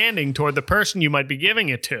understanding toward the person you might be giving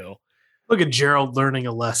it to. Look at Gerald learning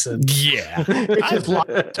a lesson. Yeah. It's just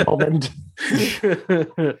moment.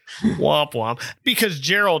 Womp womp. Because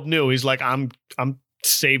Gerald knew, he's like, I'm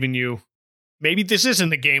saving you. Maybe this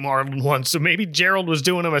isn't the game Arnold wants, so maybe Gerald was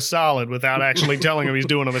doing him a solid without actually telling him he's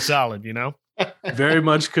doing him a solid, you know? Very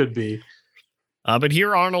much could be. But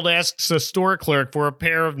here Arnold asks the store clerk for a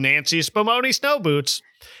pair of Nancy Spumoni snow boots.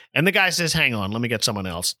 And the guy says, hang on, let me get someone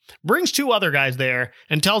else. Brings two other guys there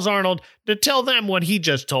and tells Arnold to tell them what he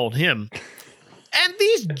just told him. And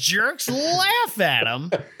these jerks laugh at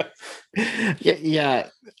him. Yeah.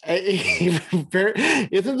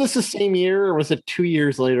 Isn't this the same year, or was it 2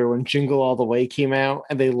 years later when Jingle All the Way came out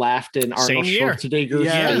and they laughed in Arnold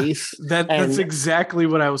Schwarzenegger's face? That's exactly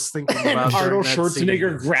what I was thinking about. Arnold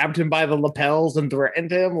Schwarzenegger grabbed him by the lapels and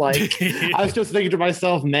threatened him. Like, I was just thinking to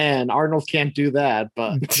myself, man, Arnold can't do that.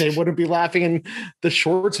 But they wouldn't be laughing in the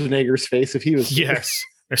Schwarzenegger's face if he was. Yes,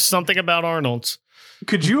 there's something about Arnold's.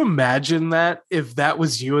 Could you imagine that if that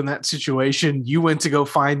was you in that situation? You went to go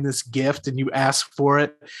find this gift and you ask for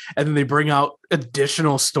it, and then they bring out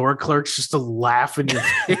additional store clerks just to laugh in your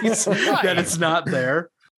face that it's not there.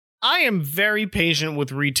 I am very patient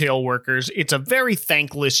with retail workers. It's a very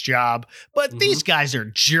thankless job, but these guys are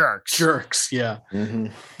jerks. Jerks, yeah.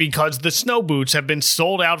 Because the snow boots have been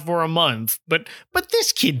sold out for a month, but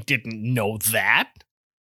this kid didn't know that.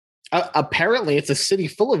 Apparently, it's a city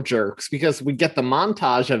full of jerks, because we get the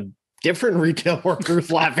montage of different retail workers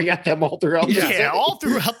laughing at them all throughout the city. Yeah, all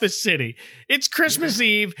throughout the city. It's Christmas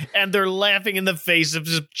Eve, and they're laughing in the face of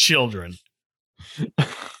children.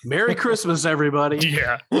 Merry Christmas, everybody.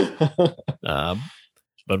 Yeah.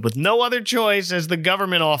 But with no other choice, as the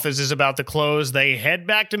government office is about to close, they head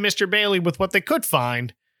back to Mr. Bailey with what they could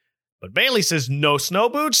find. But Bailey says no snow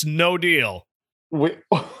boots, no deal.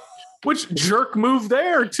 Which jerk move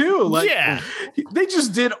there, too? Like, yeah. They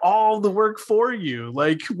just did all the work for you.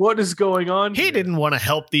 Like, what is going on here? He didn't want to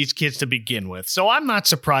help these kids to begin with, so I'm not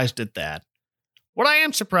surprised at that. What I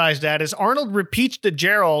am surprised at is Arnold repeats to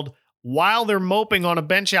Gerald while they're moping on a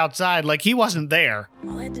bench outside like he wasn't there.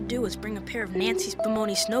 All I had to do was bring a pair of Nancy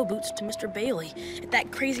Spumoni snow boots to Mr. Bailey at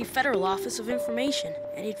that crazy Federal Office of Information,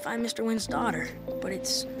 and he'd find Mr. Wynn's daughter. But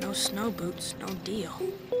it's no snow boots, no deal.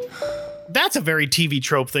 That's a very TV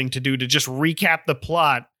trope thing to do, to just recap the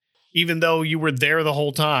plot, even though you were there the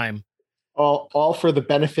whole time. All for the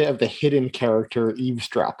benefit of the hidden character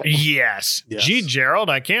eavesdropping. Yes. Gee, Gerald,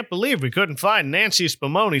 I can't believe we couldn't find Nancy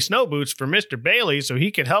Spumoni snow boots for Mr. Bailey so he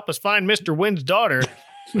could help us find Mr. Wynn's daughter.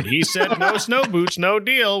 But he said no snow boots, no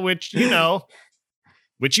deal, which you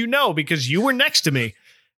know because you were next to me.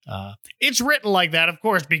 It's written like that, of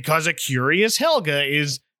course, because a curious Helga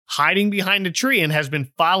is hiding behind a tree and has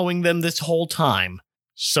been following them this whole time.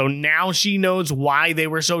 So now she knows why they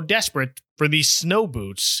were so desperate for these snow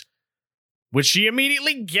boots, which she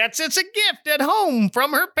immediately gets as a gift at home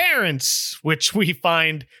from her parents, which we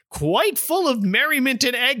find quite full of merriment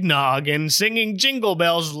and eggnog and singing jingle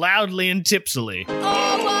bells loudly and tipsily.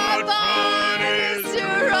 Oh, what fun it is to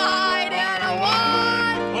ride in a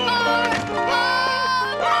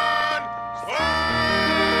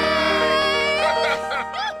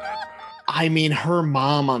I mean, her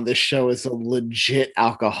mom on this show is a legit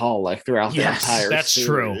alcoholic throughout the entire that's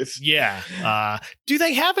series. True. Yeah. Do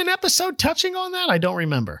they have an episode touching on that? I don't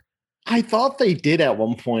remember. I thought they did at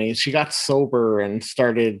one point. She got sober and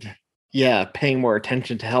started, paying more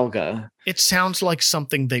attention to Helga. It sounds like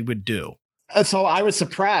something they would do. So I was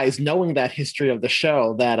surprised, knowing that history of the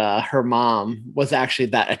show, that her mom was actually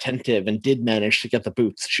that attentive and did manage to get the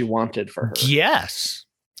boots she wanted for her. Yes.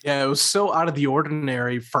 Yeah, it was so out of the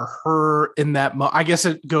ordinary for her in that. I guess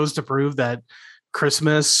it goes to prove that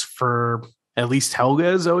Christmas for at least Helga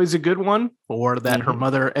is always a good one, or that her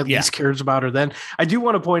mother at least cares about her then. I do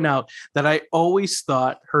want to point out that I always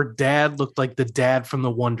thought her dad looked like the dad from the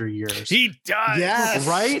Wonder Years. He does. Yes.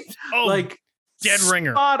 Right? Oh, like dead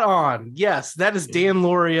ringer. Spot on. Yes, that is Dan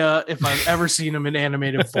Lauria if I've ever seen him in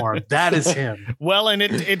animated form. That is him. Well, and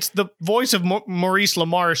it's the voice of Maurice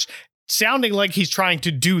LaMarche, sounding like he's trying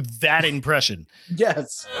to do that impression.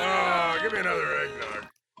 Yes. Give me another eggnog.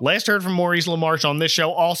 Last heard from Maurice LaMarche on this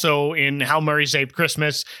show, also in How Murray Saved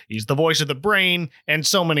Christmas. He's the voice of the Brain and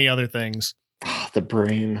so many other things. The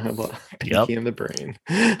brain. Pinky and the brain.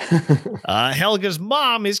 Helga's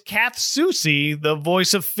mom is Kath Soucie, the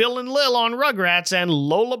voice of Phil and Lil on Rugrats and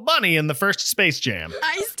Lola Bunny in the first Space Jam.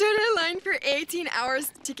 I stood in line for 18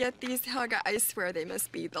 hours to get these, Helga. I swear they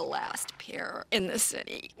must be the last pair in the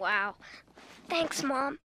city. Wow. Thanks,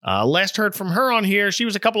 Mom. Last heard from her on here, she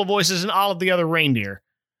was a couple of voices in all of the other reindeer.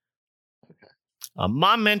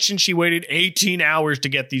 Mom mentioned she waited 18 hours to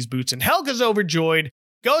get these boots, and Helga's overjoyed,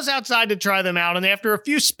 goes outside to try them out, and after a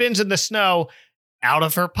few spins in the snow, out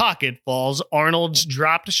of her pocket falls Arnold's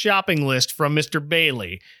dropped shopping list from Mr.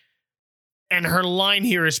 Bailey. And her line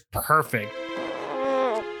here is perfect.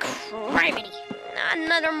 Oh, criminy.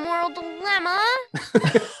 Another moral dilemma.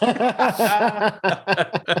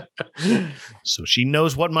 So she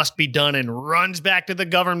knows what must be done and runs back to the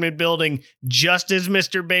government building just as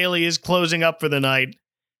Mr. Bailey is closing up for the night,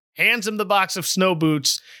 hands him the box of snow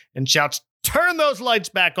boots, and shouts, "Turn those lights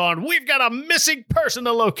back on. We've got a missing person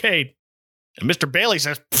to locate." And Mr. Bailey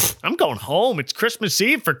says, "I'm going home. It's Christmas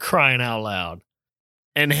Eve, for crying out loud."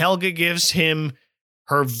 And Helga gives him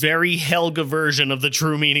her very Helga version of the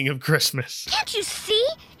true meaning of Christmas. Can't you see?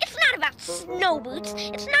 It's not about snow boots.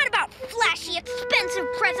 It's not about flashy, expensive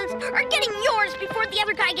presents or getting yours before the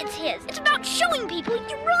other guy gets his. It's about showing people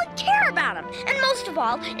you really care about them. And most of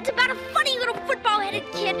all, it's about a funny little football-headed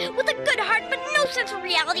kid with a good heart but no sense of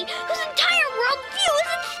reality whose entire worldview is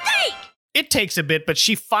at stake. It takes a bit, but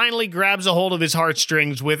she finally grabs a hold of his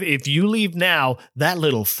heartstrings with, "If you leave now, that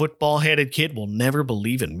little football-headed kid will never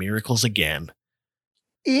believe in miracles again."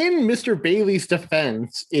 In Mr. Bailey's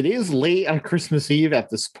defense, it is late on Christmas Eve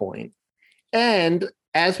at this point. And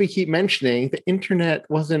as we keep mentioning, the internet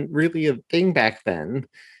wasn't really a thing back then.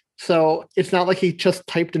 So it's not like he just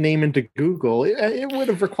typed a name into Google. It would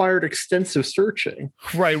have required extensive searching.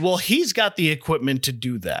 Right. Well, he's got the equipment to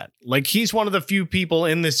do that. Like, he's one of the few people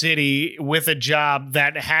in the city with a job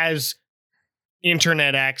that has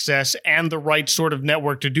internet access and the right sort of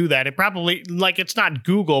network to do that. It probably, like, it's not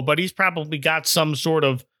Google, but he's probably got some sort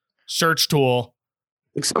of search tool.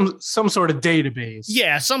 Like some sort of database.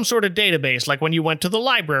 Yeah, some sort of database, like when you went to the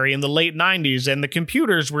library in the late 90s and the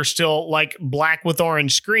computers were still like black with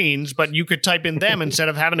orange screens, but you could type in them instead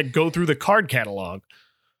of having to go through the card catalog.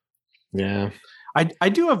 Yeah. I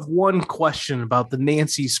do have one question about the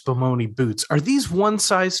Nancy Spumoni boots. Are these one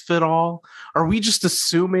size fit all? Are we just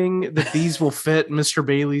assuming that these will fit Mr.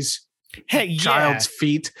 Bailey's child's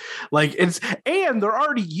feet? Like, and they're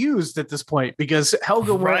already used at this point because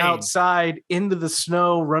Helga went outside into the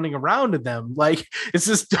snow running around in them. Like, it's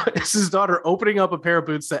his daughter opening up a pair of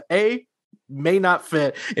boots that A, may not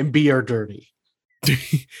fit, and B, are dirty.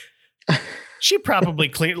 She probably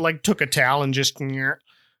took a towel and just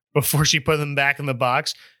before she put them back in the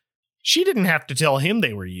box. She didn't have to tell him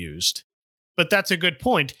they were used. But that's a good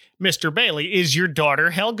point. Mr. Bailey, is your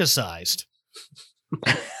daughter Helga-sized?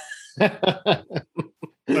 But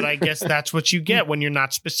I guess that's what you get when you're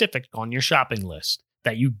not specific on your shopping list,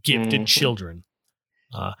 that you gifted children.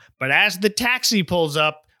 But as the taxi pulls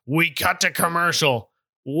up, we cut to commercial.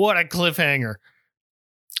 What a cliffhanger.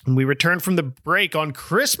 And we return from the break on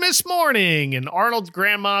Christmas morning, and Arnold's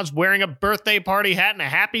grandma's wearing a birthday party hat and a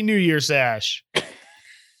Happy New Year sash.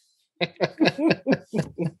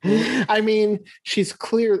 I mean, she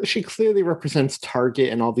clearly represents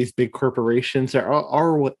Target and all these big corporations that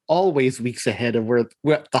are always weeks ahead of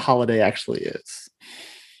what the holiday actually is.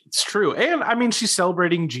 It's true. And I mean, she's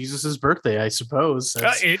celebrating Jesus's birthday, I suppose.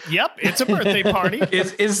 Yep, it's a birthday party.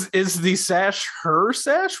 Is the sash her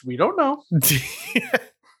sash? We don't know.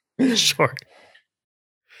 Sure.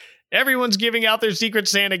 Everyone's giving out their Secret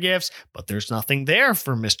Santa gifts, but there's nothing there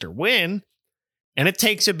for Mr. Wynn. And it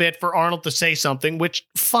takes a bit for Arnold to say something, which,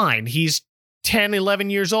 fine, he's 10,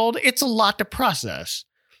 11 years old. It's a lot to process.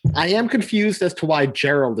 I am confused as to why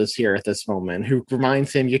Gerald is here at this moment, who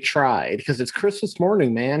reminds him you tried, because it's Christmas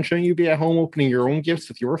morning, man. Shouldn't you be at home opening your own gifts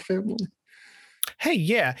with your family? Hey,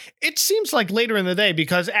 yeah, it seems like later in the day,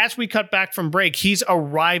 because as we cut back from break, he's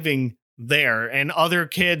arriving there and other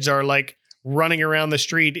kids are like running around the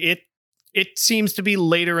street. It seems to be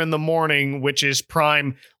later in the morning, which is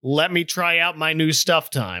prime, let me try out my new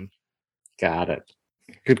stuff time. Got it.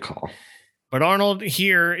 Good call. But Arnold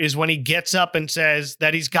here is when he gets up and says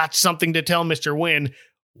that he's got something to tell Mr. Wynn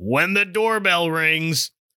when the doorbell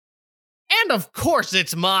rings. And of course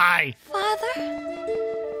it's my father.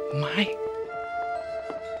 My.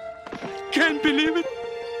 Can't believe it.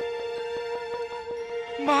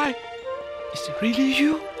 My. Is it really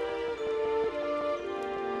you?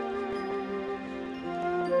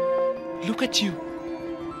 Look at you.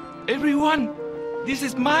 Everyone, this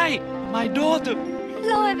is my daughter.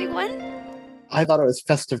 Hello, everyone. I thought it was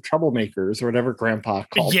Festive Troublemakers or whatever Grandpa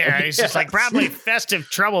called Yeah, them. it's just like Bradley Festive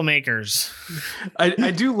Troublemakers.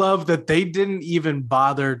 I do love that they didn't even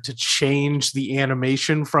bother to change the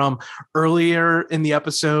animation from earlier in the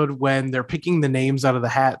episode when they're picking the names out of the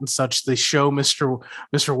hat and such. They show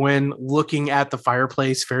Mr. Wynn looking at the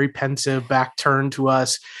fireplace, very pensive, back turned to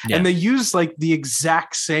us. Yeah. And they use like the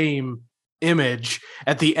exact same image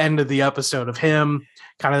at the end of the episode of him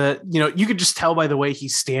kind of, you could just tell by the way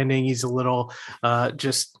he's standing. He's a little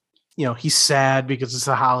he's sad because it's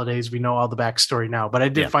the holidays. We know all the backstory now, but I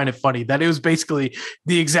did find it funny that it was basically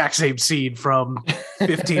the exact same scene from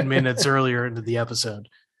 15 minutes earlier into the episode.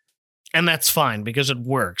 And that's fine because it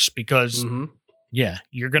works because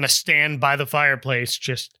you're going to stand by the fireplace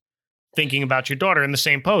just thinking about your daughter in the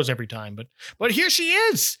same pose every time. But here she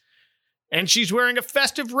is. And she's wearing a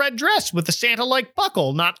festive red dress with a Santa-like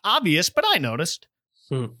buckle. Not obvious, but I noticed.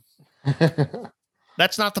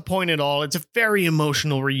 That's not the point at all. It's a very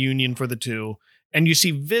emotional reunion for the two. And you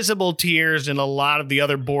see visible tears in a lot of the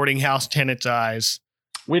other boarding house tenants' eyes.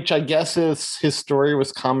 Which I guess is his story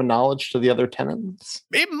was common knowledge to the other tenants.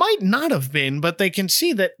 It might not have been, but they can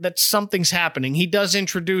see that something's happening. He does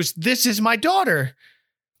introduce, "This is my daughter."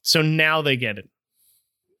 So now they get it.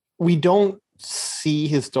 We don't see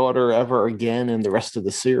his daughter ever again in the rest of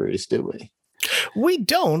the series, do we? We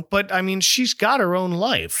don't, but I mean, she's got her own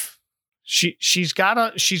life. She's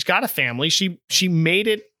got a family. She made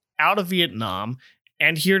it out of Vietnam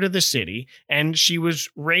and here to the city, and she was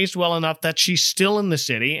raised well enough that she's still in the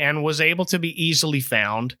city and was able to be easily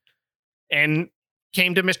found and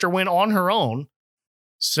came to Mr. Wynn on her own.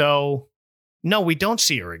 So, no, we don't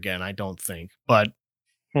see her again, I don't think, but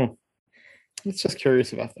It's just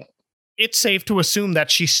curious about that. It's safe to assume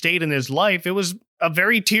that she stayed in his life. It was a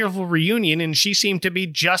very tearful reunion, and she seemed to be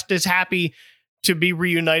just as happy to be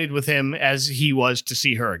reunited with him as he was to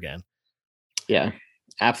see her again. Yeah,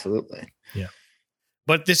 absolutely. Yeah.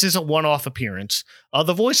 But this is a one-off appearance.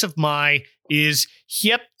 The voice of Mai is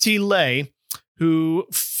Hiep Thi Le, who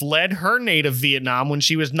fled her native Vietnam when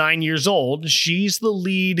she was 9 years old. She's the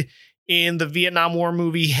lead in the Vietnam War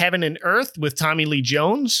movie Heaven and Earth with Tommy Lee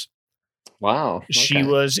Jones. Wow. Okay. She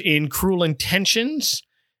was in Cruel Intentions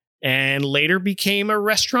and later became a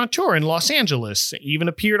restaurateur in Los Angeles, even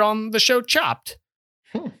appeared on the show Chopped.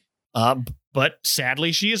 But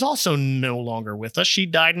sadly, she is also no longer with us. She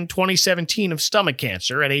died in 2017 of stomach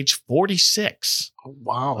cancer at age 46. Oh,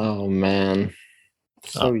 wow. Oh, man.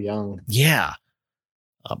 So young. Yeah.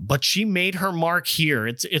 But she made her mark here.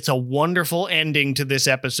 It's a wonderful ending to this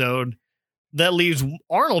episode that leaves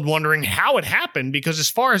Arnold wondering how it happened, because as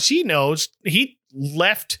far as he knows, he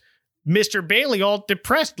left Mr. Bailey all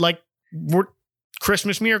depressed, like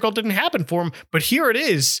Christmas miracle didn't happen for him. But here it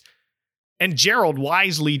is. And Gerald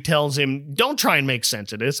wisely tells him, don't try and make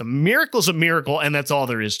sense of this. A miracle's a miracle, and that's all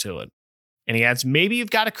there is to it. And he adds, maybe you've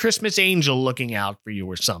got a Christmas angel looking out for you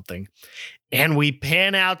or something. And we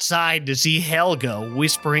pan outside to see Helga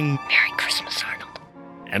whispering, "Merry Christmas, Arnold."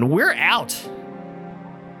 And we're out.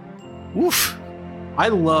 Oof. I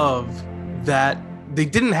love that they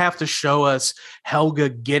didn't have to show us Helga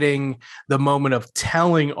getting the moment of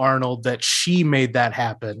telling Arnold that she made that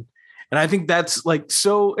happen. And I think that's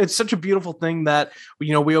it's such a beautiful thing that,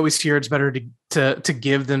 we always hear it's better to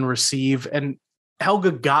give than receive. And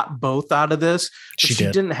Helga got both out of this. But she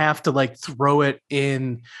didn't have to throw it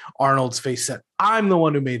in Arnold's face that I'm the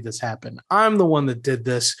one who made this happen. I'm the one that did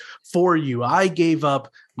this for you. I gave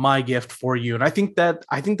up my gift for you. And I think that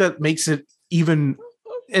makes it an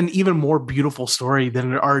even more beautiful story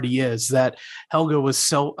than it already is, that Helga was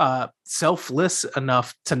selfless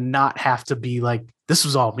enough to not have to be like, this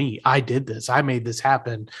was all me. I did this. I made this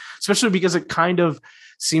happen, especially because it kind of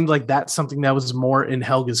seemed like that's something that was more in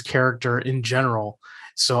Helga's character in general.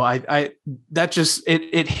 So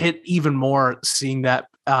it hit even more seeing that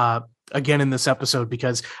again in this episode,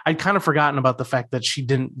 because I'd kind of forgotten about the fact that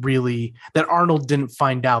that Arnold didn't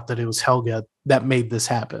find out that it was Helga that made this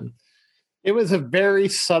happen. It was a very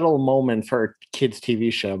subtle moment for a kids'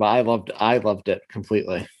 TV show, but I loved it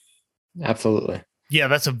completely. Absolutely. Yeah,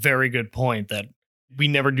 that's a very good point, that we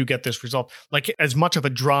never do get this result. Like, as much of a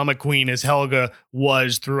drama queen as Helga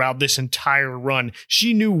was throughout this entire run,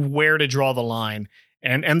 she knew where to draw the line,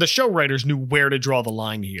 and the show writers knew where to draw the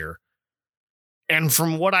line here. And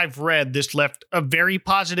from what I've read, this left a very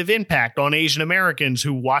positive impact on Asian Americans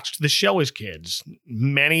who watched the show as kids.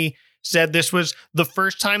 Many said this was the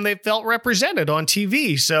first time they felt represented on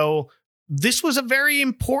TV. So this was a very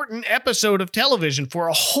important episode of television for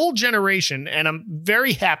a whole generation, and I'm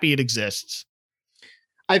very happy it exists.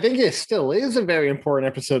 I think it still is a very important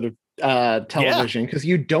episode of television, because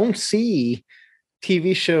you don't see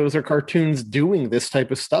TV shows or cartoons doing this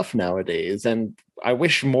type of stuff nowadays, and I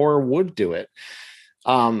wish more would do it.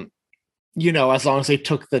 As long as they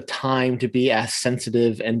took the time to be as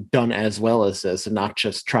sensitive and done as well as this, and not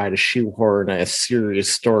just try to shoehorn a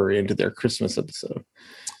serious story into their Christmas episode.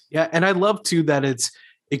 Yeah, and I love too that it's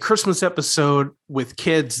a Christmas episode with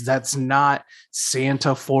kids that's not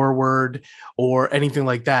Santa forward or anything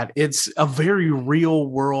like that. It's a very real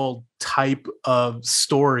world type of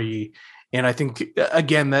story. And I think,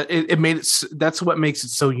 again, that it made it, that's what makes it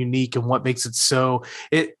so unique, and what makes it so,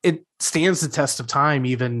 it stands the test of time,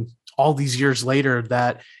 even all these years later,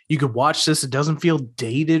 that you could watch this. It doesn't feel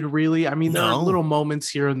dated, really. I mean, there are little moments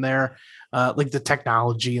here and there, like the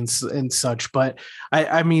technology and such, but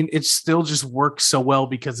I mean, it still just works so well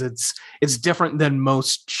because it's different than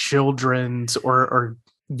most children's or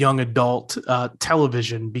young adult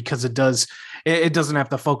television, because it doesn't have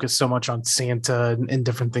to focus so much on Santa and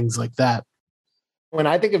different things like that. When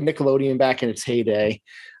I think of Nickelodeon back in its heyday,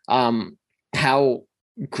 how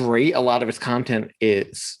great a lot of its content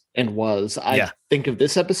is and was, I think of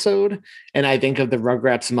this episode, and I think of the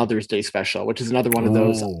Rugrats Mother's Day special, which is another one of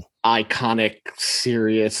those iconic,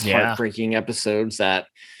 serious, heartbreaking episodes that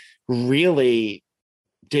really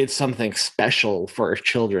did something special for a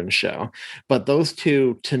children's show. But those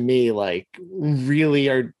two, to me, like, really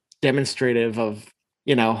are demonstrative of,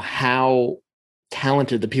 how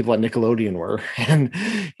talented the people at Nickelodeon were. And,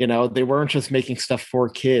 they weren't just making stuff for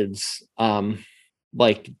kids.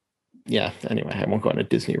 Anyway, I won't go on a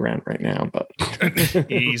Disney rant right now, but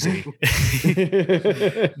easy.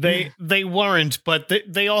 They weren't, but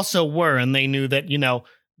they also were, and they knew that,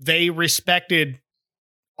 they respected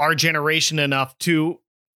our generation enough to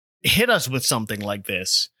hit us with something like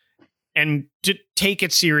this and to take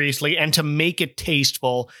it seriously and to make it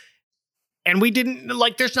tasteful. And we didn't,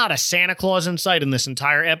 like, there's not a Santa Claus in sight in this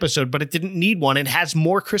entire episode, but it didn't need one. It has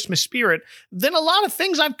more Christmas spirit than a lot of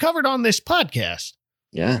things I've covered on this podcast.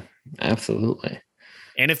 Yeah, absolutely.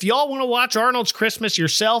 And if y'all want to watch Arnold's Christmas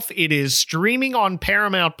yourself, it is streaming on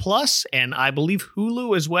Paramount Plus, and I believe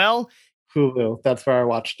Hulu as well. Hulu, that's where I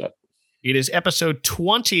watched it. It is episode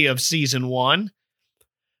 20 of season 1.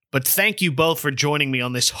 But thank you both for joining me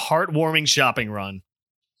on this heartwarming shopping run.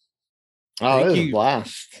 Oh, it was a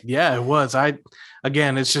blast. Yeah, it was.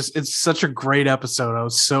 It's such a great episode. I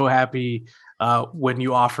was so happy when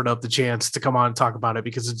you offered up the chance to come on and talk about it,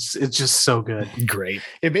 because it's just so good. Great.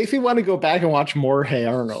 It makes me want to go back and watch more Hey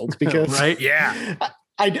Arnold, because right? Yeah.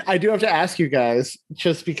 I do have to ask you guys,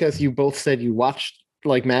 just because you both said you watched,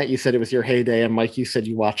 like Matt, you said it was your heyday, and Mike, you said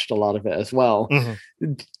you watched a lot of it as well.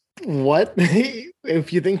 Mm-hmm. What,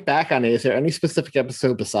 if you think back on it, is there any specific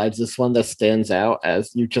episode besides this one that stands out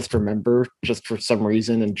as you just remember, just for some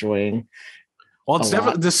reason enjoying? Well, it's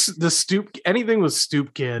definitely the Stoop. Anything with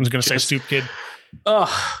Stoop Kid. I was going to say Stoop Kid.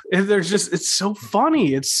 It's so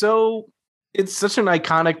funny. It's such an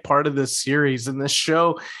iconic part of this series and this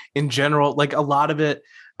show in general. Like, a lot of it,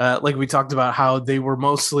 like we talked about, how they were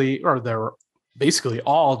basically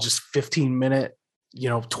all just 15-minute,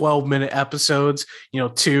 12-minute episodes,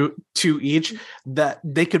 two each, that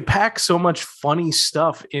they could pack so much funny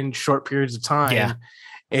stuff in short periods of time. Yeah.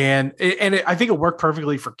 And I think it worked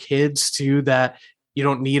perfectly for kids too, that you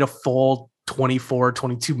don't need a full 24,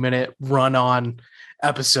 22-minute run-on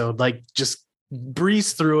episode. Like, just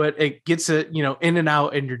breeze through it. It gets it, in and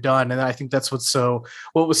out, and you're done. And I think that's what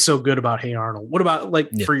was so good about Hey Arnold. What about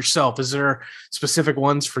for yourself? Is there specific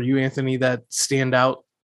ones for you, Anthony, that stand out?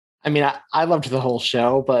 I mean, I loved the whole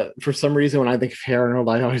show, but for some reason, when I think of Hey Arnold,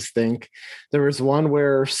 I always think there was one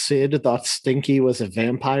where Sid thought Stinky was a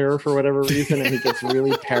vampire for whatever reason, and he gets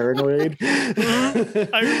really paranoid.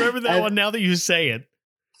 I remember that one now that you say it.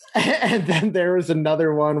 And then there was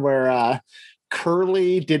another one where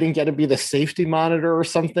Curly didn't get to be the safety monitor or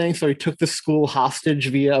something, so he took the school hostage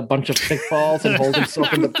via a bunch of kickballs and holed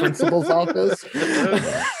himself in the principal's office.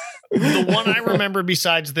 The one I remember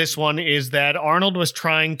besides this one is that Arnold was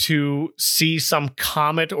trying to see some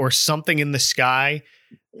comet or something in the sky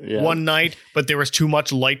one night, but there was too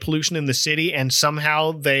much light pollution in the city, and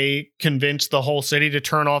somehow they convinced the whole city to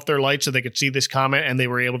turn off their lights so they could see this comet, and they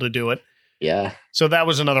were able to do it. Yeah. So that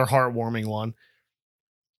was another heartwarming one.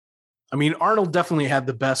 I mean, Arnold definitely had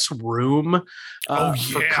the best room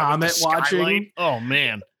for comet watching. Oh,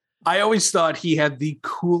 man. I always thought he had the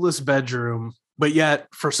coolest bedroom. But yet,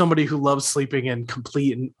 for somebody who loves sleeping in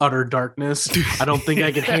complete and utter darkness, I don't think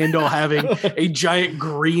I could handle having a giant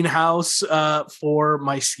greenhouse for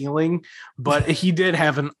my ceiling. But he did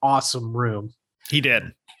have an awesome room. He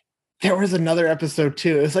did. There was another episode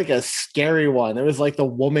too. It was like a scary one. It was like the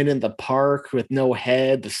woman in the park with no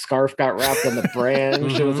head. The scarf got wrapped on the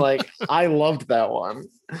branch. It was like, I loved that one.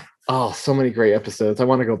 Oh, so many great episodes. I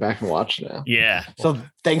want to go back and watch now. Yeah. So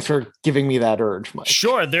thanks for giving me that urge, Mike.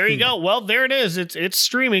 Sure. There you go. Well, there it is. It's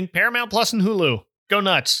streaming. Paramount Plus and Hulu. Go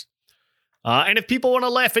nuts. And if people want to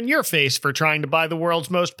laugh in your face for trying to buy the world's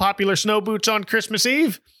most popular snow boots on Christmas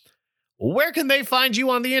Eve, where can they find you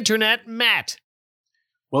on the internet, Matt?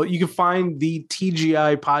 Well, you can find the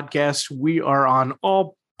TGI podcast. We are on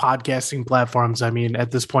all podcasting platforms. I mean,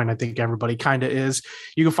 at this point, I think everybody kind of is.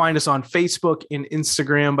 You can find us on Facebook and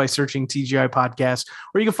Instagram by searching TGI Podcast,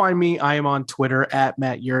 or you can find me. I am on Twitter at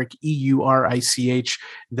Matt Urich, EURICH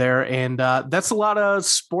there. And that's a lot of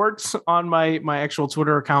sports on my actual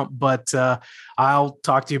Twitter account, but I'll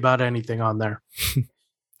talk to you about anything on there.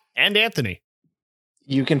 And Anthony.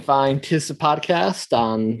 You can find Tissa Podcast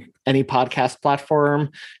on any podcast platform.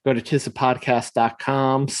 Go to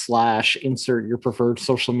tissapodcast.com/insert your preferred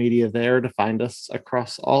social media there to find us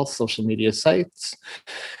across all social media sites.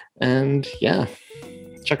 And yeah,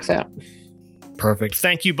 check us out. Perfect.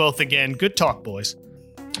 Thank you both again. Good talk, boys.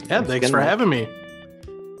 Yeah, thanks for having me.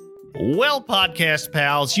 Well, podcast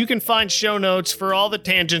pals, you can find show notes for all the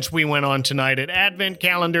tangents we went on tonight at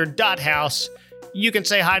adventcalendar.house. You can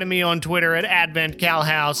say hi to me on Twitter at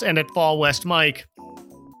AdventCalHouse and at FallWestMike.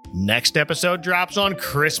 Next episode drops on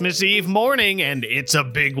Christmas Eve morning, and it's a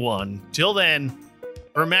big one. Till then,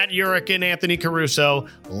 for Matt Urich and Anthony Caruso,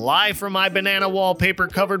 live from my banana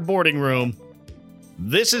wallpaper-covered boarding room,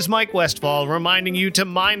 this is Mike Westfall reminding you to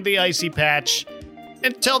mind the icy patch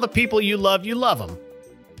and tell the people you love them.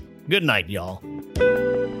 Good night, y'all.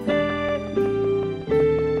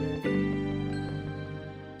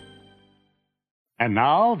 And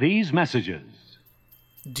now, these messages.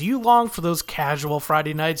 Do you long for those casual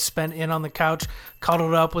Friday nights spent in on the couch,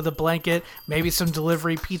 cuddled up with a blanket, maybe some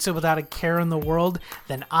delivery pizza without a care in the world?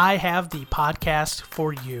 Then I have the podcast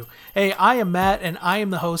for you. Hey, I am Matt, and I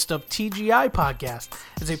am the host of TGI Podcast.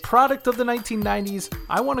 As a product of the 1990s,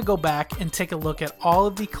 I want to go back and take a look at all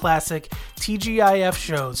of the classic TGIF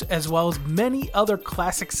shows, as well as many other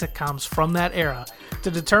classic sitcoms from that era,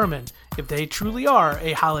 to determine if they truly are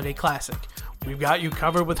a holiday classic. We've got you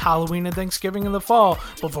covered with Halloween and Thanksgiving in the fall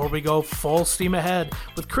before we go full steam ahead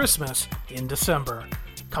with Christmas in December.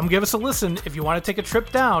 Come give us a listen if you want to take a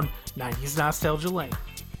trip down 90s Nostalgia Lane.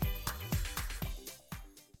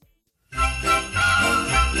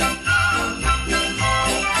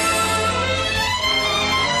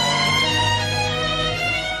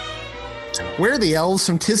 We're the elves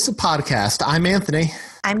from Tissa Podcast. I'm Anthony.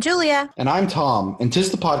 I'm Julia. And I'm Tom. And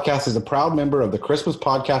Tissa Podcast is a proud member of the Christmas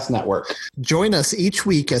Podcast Network. Join us each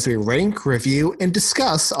week as we rank, review, and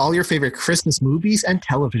discuss all your favorite Christmas movies and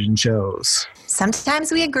television shows.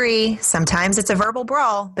 Sometimes we agree, sometimes it's a verbal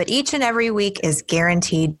brawl, but each and every week is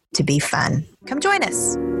guaranteed to be fun. Come join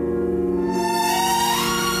us.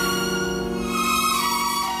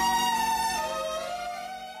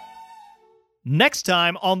 Next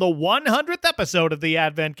time on the 100th episode of the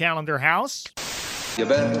Advent Calendar House. You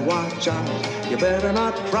better watch out, you better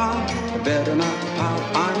not cry, you better not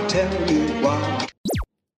pout, I'm telling you why.